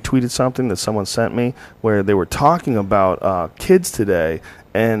 I retweeted something that someone sent me where they were talking about kids today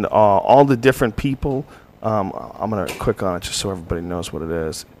and all the different people. I'm going to click on it just so everybody knows what it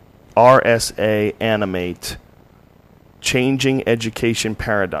is. RSA Animate, Changing Education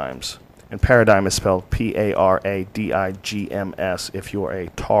Paradigms. And paradigm is spelled Paraddigms if you're a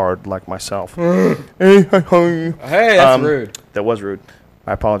tard like myself. Hey, that's rude. That was rude.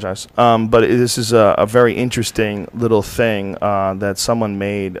 I apologize. But this is a very interesting little thing that someone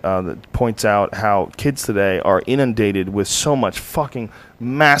made that points out how kids today are inundated with so much fucking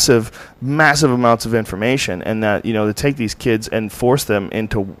massive amounts of information, and that, you know, to take these kids and force them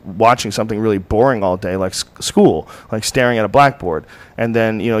into watching something really boring all day, like school, like staring at a blackboard, and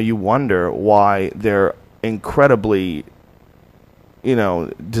then, you know, you wonder why they're incredibly, you know,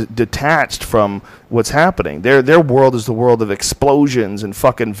 detached from what's happening. Their world is the world of explosions and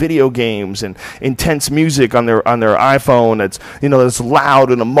fucking video games and intense music on their iPhone. That's, you know, that's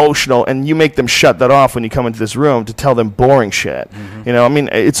loud and emotional, and you make them shut that off when you come into this room to tell them boring shit. Mm-hmm. You know, I mean,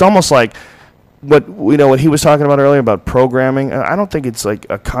 it's almost like what he was talking about earlier about programming. I don't think it's like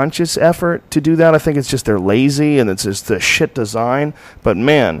a conscious effort to do that. I think it's just they're lazy and it's just the shit design. But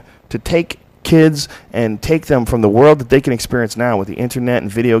man, to take kids and take them from the world that they can experience now with the internet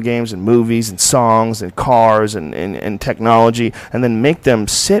and video games and movies and songs and cars and technology, and then make them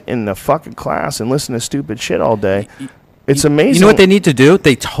sit in the fucking class and listen to stupid shit all day. It's amazing. You know what they need to do?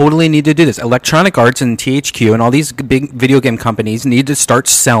 They totally need to do this. Electronic Arts and THQ and all these big video game companies need to start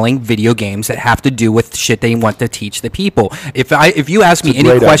selling video games that have to do with shit they want to teach the people. If you ask me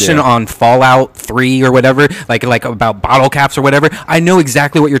any question on Fallout 3 or whatever, like about bottle caps or whatever, I know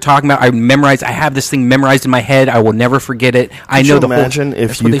exactly what you're talking about. I have this thing memorized in my head. I will never forget it. I know the whole. Imagine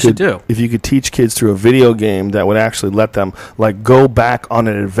if you could teach kids through a video game that would actually let them like go back on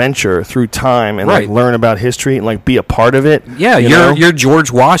an adventure through time and like learn about history and like be a part of it. Yeah, you're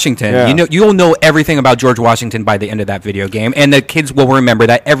George Washington. Yeah. You'll know everything about George Washington by the end of that video game, and the kids will remember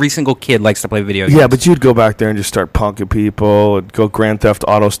that. Every single kid likes to play video games. Yeah, but you'd go back there and just start punking people, and go Grand Theft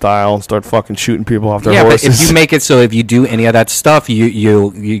Auto style, and start fucking shooting people off their horses. Yeah, but if you make it so if you do any of that stuff,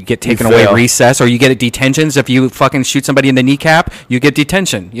 you get taken away recess, or you get detentions. If you fucking shoot somebody in the kneecap, you get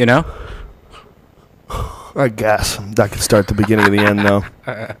detention. You know. I guess that could start the beginning of the end, though.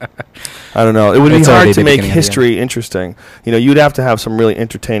 I don't know. It would be hard to make history interesting. You know, you'd have to have some really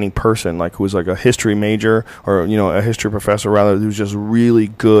entertaining person, like who's like a history major or, you know, a history professor rather, who's just really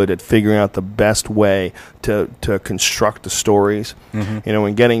good at figuring out the best way to construct the stories. Mm-hmm. You know,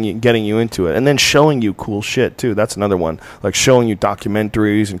 and getting you into it, and then showing you cool shit too. That's another one, like showing you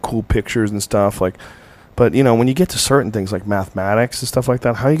documentaries and cool pictures and stuff, like. But, you know, when you get to certain things like mathematics and stuff like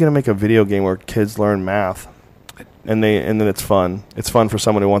that, how are you going to make a video game where kids learn math? And then it's fun. It's fun for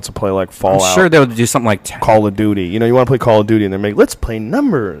someone who wants to play like Fallout. I'm sure they'll do something like Call of Duty. You know, you want to play Call of Duty and they're let's play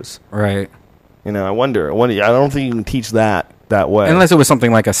numbers. Right. You know, I wonder. I don't think you can teach that way. Unless it was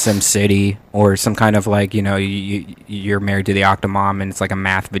something like a Sim City or some kind of like, you know, you're married to the Octomom and it's like a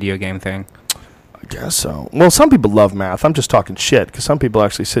math video game thing. I guess so. Well, some people love math. I'm just talking shit because some people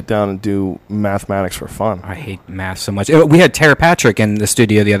actually sit down and do mathematics for fun. I hate math so much. We had Tara Patrick in the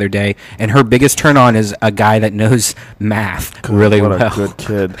studio the other day, and her biggest turn on is a guy that knows math really well. What a good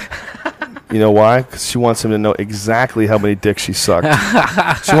kid. You know why? Because she wants him to know exactly how many dicks she sucked.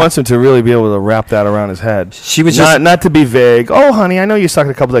 She wants him to really be able to wrap that around his head. She was not to be vague. Oh, honey, I know you sucked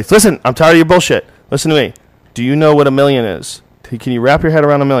a couple dicks. Listen, I'm tired of your bullshit. Listen to me. Do you know what $1 million is? Can you wrap your head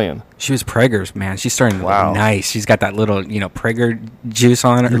around $1 million? She was Prager's, man. She's starting to look nice. She's got that little, you know, Prager juice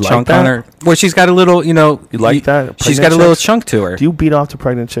on her, chunk on her. Well, she's got a little, you know. You like that? She's got a little chunk to her. Do you beat off to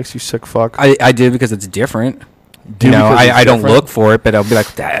pregnant chicks, you sick fuck? I do because it's different. You know, I don't look for it, but I'll be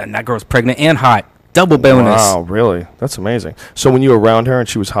like, damn, that girl's pregnant and hot. Double bonus. Wow, really? That's amazing. So when you were around her and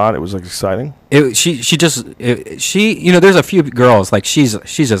she was hot, it was like exciting? She you know, there's a few girls, like she's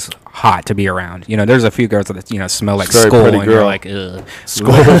just hot to be around. You know, there's a few girls that, you know, smell like skull and you're like, ugh.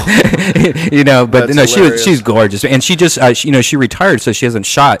 Skull. You know, but that's no, hilarious. she's gorgeous. And she just, you know, she retired, so she hasn't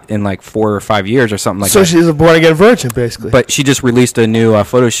shot in like 4 or 5 years or something like that. So she's a born-again virgin, basically. But she just released a new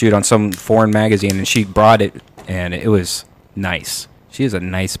photo shoot on some foreign magazine, and she brought it, and it was nice. She has a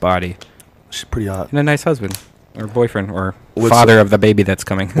nice body. She's pretty hot. And a nice husband or boyfriend or father of the baby that's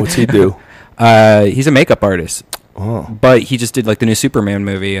coming. What's he do? He's a makeup artist. Oh. But he just did like the new Superman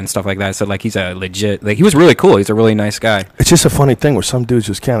movie and stuff like that. So like he's a legit, like he was really cool. He's a really nice guy. It's just a funny thing where some dudes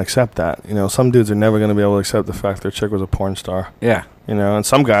just can't accept that. You know, some dudes are never going to be able to accept the fact their chick was a porn star. Yeah. You know, and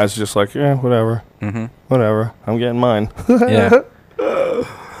some guys are just like, yeah, whatever. Mm-hmm. Whatever. I'm getting mine. Yeah.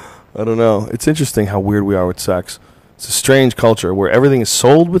 I don't know. It's interesting how weird we are with sex. It's a strange culture where everything is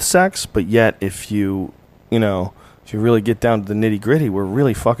sold with sex, but yet if you really get down to the nitty gritty, we're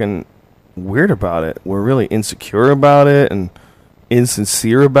really fucking weird about it. We're really insecure about it and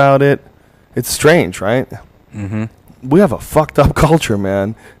insincere about it. It's strange, right? Mm-hmm. We have a fucked up culture,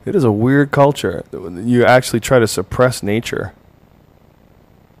 man. It is a weird culture. You actually try to suppress nature.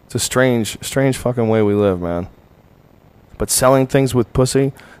 It's a strange fucking way we live, man. But selling things with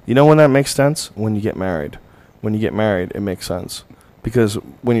pussy, you know when that makes sense? When you get married. When you get married, it makes sense. Because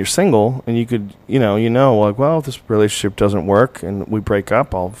when you're single and you could, like, well, if this relationship doesn't work and we break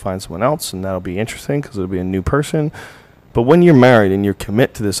up, I'll find someone else and that'll be interesting because it'll be a new person. But when you're married and you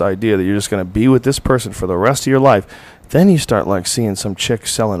commit to this idea that you're just going to be with this person for the rest of your life, then you start like seeing some chick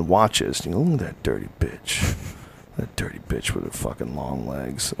selling watches. You go, look at that dirty bitch. That dirty bitch with her fucking long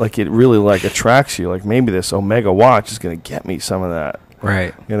legs. Like it really like attracts you. Like maybe this Omega watch is going to get me some of that.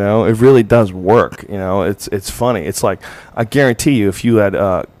 Right. You know, it really does work. You know, it's funny. It's like, I guarantee you, if you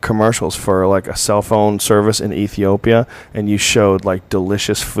had commercials for like a cell phone service in Ethiopia and you showed like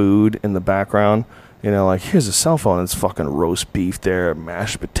delicious food in the background, you know, like here's a cell phone and it's fucking roast beef there,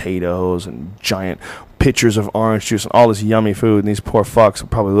 mashed potatoes and giant pitchers of orange juice and all this yummy food, and these poor fucks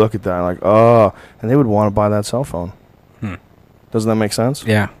would probably look at that and like, oh, and they would want to buy that cell phone. Doesn't that make sense?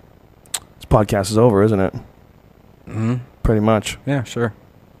 Yeah. This podcast is over, isn't it? Mm-hmm. Pretty much. Yeah, sure.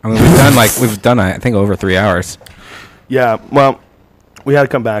 I mean, we've done I think over 3 hours. Yeah, well, we had to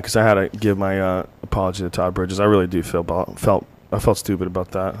come back because I had to give my apology to Todd Bridges. I really do felt stupid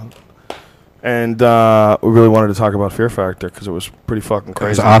about that, and we really wanted to talk about Fear Factor because it was pretty fucking crazy.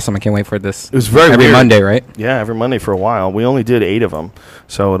 It was awesome. I can't wait for this. It was very every weird. Monday, right? Yeah, every Monday for a while. We only did 8 of them,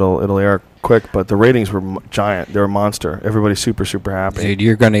 so it'll air quick. But the ratings were giant. They were a monster. Everybody's super happy.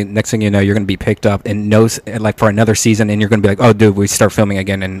 Dude, next thing you know, you're gonna be picked up and like for another season, and you're gonna be like, oh, dude, we start filming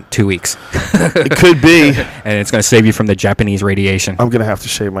again in 2 weeks. It could be, and it's gonna save you from the Japanese radiation. I'm gonna have to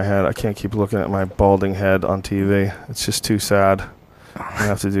shave my head. I can't keep looking at my balding head on TV. It's just too sad. I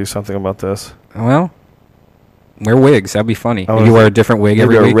have to do something about this. Well, wear wigs. That'd be funny. Oh, you wear a different wig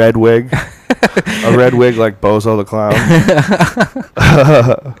every week. A red wig. A red wig like Bozo the Clown.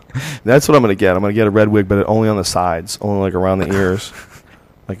 That's what I'm going to get. I'm going to get a red wig, but only on the sides. Only like around the ears.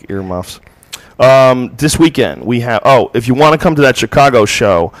 Like earmuffs. This weekend, we have... Oh, if you want to come to that Chicago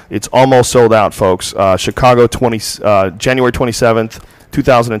show, it's almost sold out, folks. Chicago, January 27th,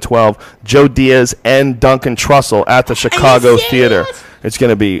 2012. Joe Diaz and Duncan Trussell at the Chicago Theater. It's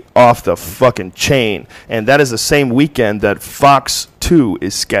going to be off the fucking chain. And that is the same weekend that Fox 2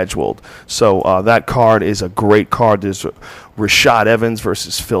 is scheduled. So that card is a great card. There's Rashad Evans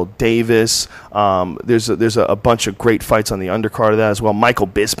versus Phil Davis. There's a bunch of great fights on the undercard of that as well. Michael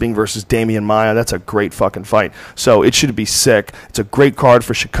Bisping versus Damian Maia. That's a great fucking fight. So it should be sick. It's a great card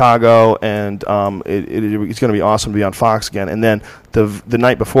for Chicago, and it's going to be awesome to be on Fox again. And then the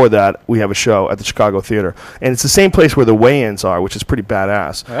night before that, we have a show at the Chicago Theater. And it's the same place where the weigh-ins are, which is pretty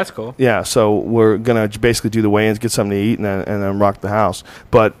badass. Oh, that's cool. Yeah, so we're going to basically do the weigh-ins, get something to eat, and then rock the house.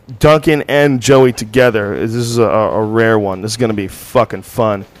 But Duncan and Joey together, this is a rare one. This is going to be fucking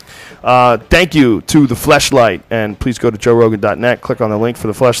fun. Thank you to The Fleshlight, and please go to joerogan.net, click on the link for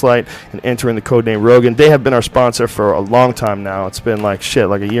The Fleshlight, and enter in the code name Rogan. They have been our sponsor for a long time now. It's been like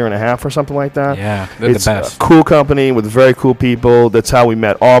a year and a half or something like that. Yeah, they're it's the best. A cool company with very cool people. That's how we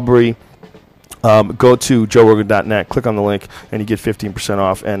met Aubrey. Go to joerogan.net, click on the link, and you get 15%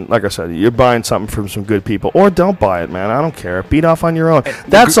 off. And like I said, you're buying something from some good people. Or don't buy it, man. I don't care. Beat off on your own.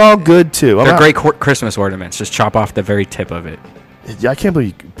 That's all good, too. They're great Christmas ornaments. Just chop off the very tip of it. Yeah, I can't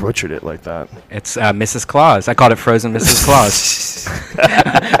believe you butchered it like that. It's Mrs. Claus. I called it Frozen Mrs. Claus.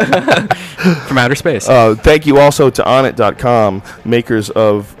 From outer space. Thank you also to Onnit.com, makers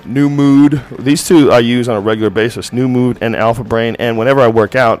of New Mood. These two I use on a regular basis, New Mood and Alpha Brain. And whenever I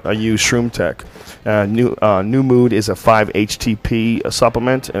work out, I use Shroom Tech. New Mood is a 5-HTP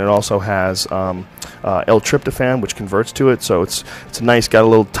supplement, and it also has L-tryptophan, which converts to it. So it's nice, got a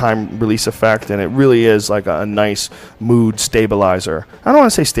little time release effect, and it really is like a nice mood stabilizer. I don't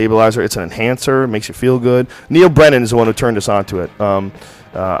want to say stabilizer, it's an enhancer, it makes you feel good. Neil Brennan is the one who turned us onto it.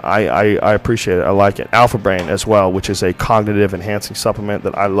 I appreciate it. I like it. Alpha Brain as well, which is a cognitive enhancing supplement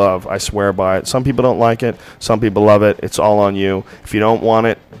that I love. I swear by it. Some people don't like it. Some people love it. It's all on you. If you don't want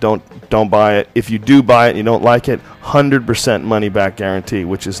it, don't buy it. If you do buy it and you don't like it, 100% money back guarantee,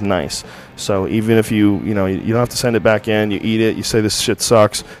 which is nice. So even if you don't have to send it back in, you eat it, you say this shit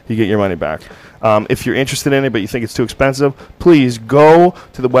sucks, you get your money back. If you're interested in it but you think it's too expensive, please go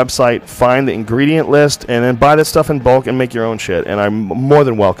to the website, find the ingredient list, and then buy that stuff in bulk and make your own shit. And I more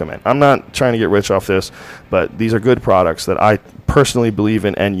than welcome it. I'm not trying to get rich off this, but these are good products that I personally believe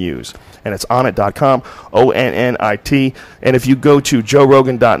in and use. And it's onnit.com, ONNIT. And if you go to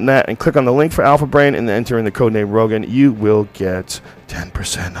joerogan.net and click on the link for Alpha Brain and enter in the code name Rogan, you will get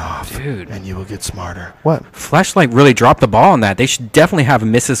 10% off. Dude. And you will get smarter. What? Fleshlight really dropped the ball on that. They should definitely have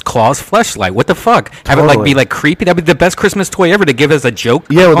Mrs. Claus Fleshlight. What the fuck? Have it like be like creepy? That'd be the best Christmas toy ever to give as a joke.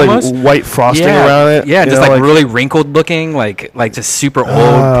 Yeah, with almost. like white frosting around it. Yeah, just like really wrinkled looking, like just super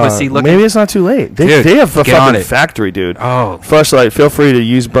old pussy looking. Maybe it's not too late. They have a fucking factory, dude. Oh. Fleshlight, feel free to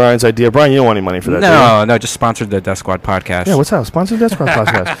use Brian's idea. Brian, you don't want any money for that, do you? No, just sponsored the Death Squad podcast. Yeah, what's up? Sponsor the Death Squad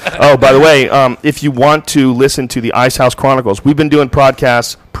podcast. Oh, by the way, if you want to listen to the Ice House Chronicles, we've been doing podcasts.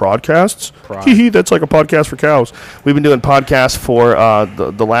 That's like a podcast for cows. We've been doing podcasts for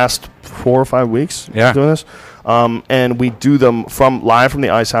the last 4 or 5 weeks. Yeah. Doing this. And we do them live from the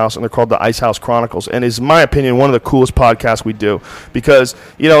Ice House, and they're called the Ice House Chronicles. And is, in my opinion, one of the coolest podcasts we do because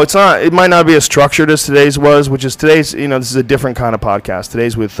it might not be as structured as today's was, which is today's. This is a different kind of podcast.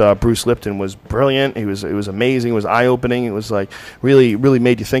 Today's with Bruce Lipton was brilliant. It was amazing. It was eye opening. It was like really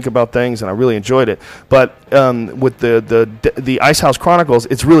made you think about things, and I really enjoyed it. But with the Ice House Chronicles,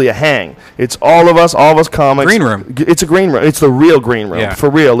 it's really a hang. It's all of us comics. Green room. It's a green room. It's the real green room, yeah. For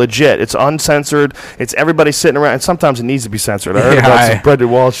real, legit. It's uncensored. It's everybody sitting around, and sometimes it needs to be censored. I heard about some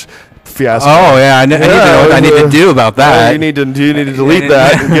Brendan Walsh fiasco. Oh yeah, I need to know what I need to do about that. You need to delete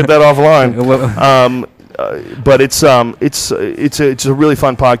that and get that offline. But it's a really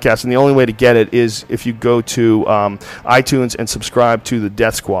fun podcast, and the only way to get it is if you go to iTunes and subscribe to the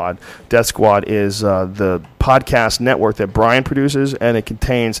Death Squad. Death Squad is the podcast network that Brian produces, and it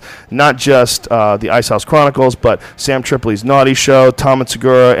contains not just the Ice House Chronicles, but Sam Tripoli's Naughty Show, Tom and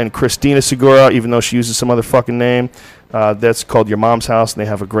Segura, and Christina Segura, even though she uses some other fucking name. That's called Your Mom's House, and they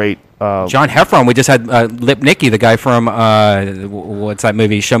have a great... John Heffron. We just had Lipnicki, the guy from what's that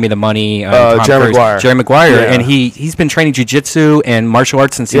movie? Show Me the Money. Jerry Maguire. Yeah. And he's been training jiu-jitsu and martial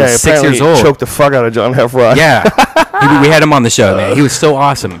arts since he was 6 years old. Choked the fuck out of John Heffron. Yeah, we had him on the show, man. He was so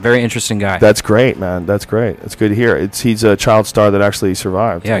awesome. Very interesting guy. That's great, man. That's great. It's good to hear. He's a child star that actually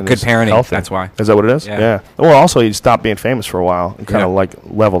survived. Yeah, good parenting. Healthy. That's why. Is that what it is? Yeah. Well, also he stopped being famous for a while and kind of like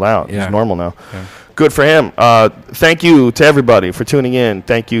leveled out. Yeah. He's normal now. Yeah. Good for him. Thank you to everybody for tuning in.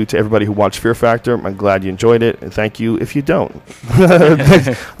 Thank you to everybody who watched Fear Factor. I'm glad you enjoyed it. And thank you if you don't.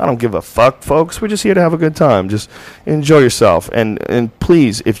 I don't give a fuck, folks. We're just here to have a good time. Just enjoy yourself. And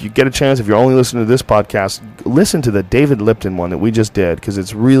please, if you get a chance, if you're only listening to this podcast, listen to the David Lipton one that we just did, because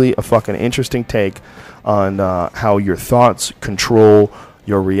it's really a fucking interesting take on how your thoughts control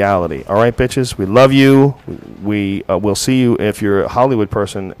your reality. All right, bitches, we love you. We will see you, if you're a Hollywood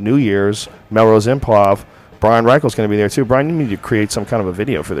person, New Year's, Melrose Improv. Brian Reichel's going to be there too. Brian, you need to create some kind of a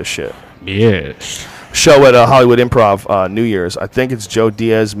video for this shit. Yes. Show at Hollywood Improv New Year's. I think it's Joe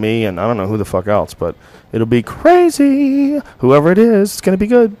Diaz, me, and I don't know who the fuck else, but it'll be crazy. Whoever it is, it's going to be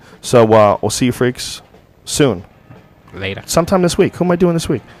good. So we'll see you freaks soon. Later. Sometime this week. Who am I doing this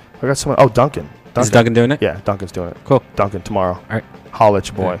week? I got someone. Oh, Duncan. Is Duncan doing it? Yeah, Duncan's doing it. Cool. Duncan tomorrow. All right. Holla at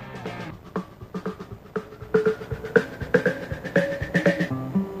your boy. Yeah.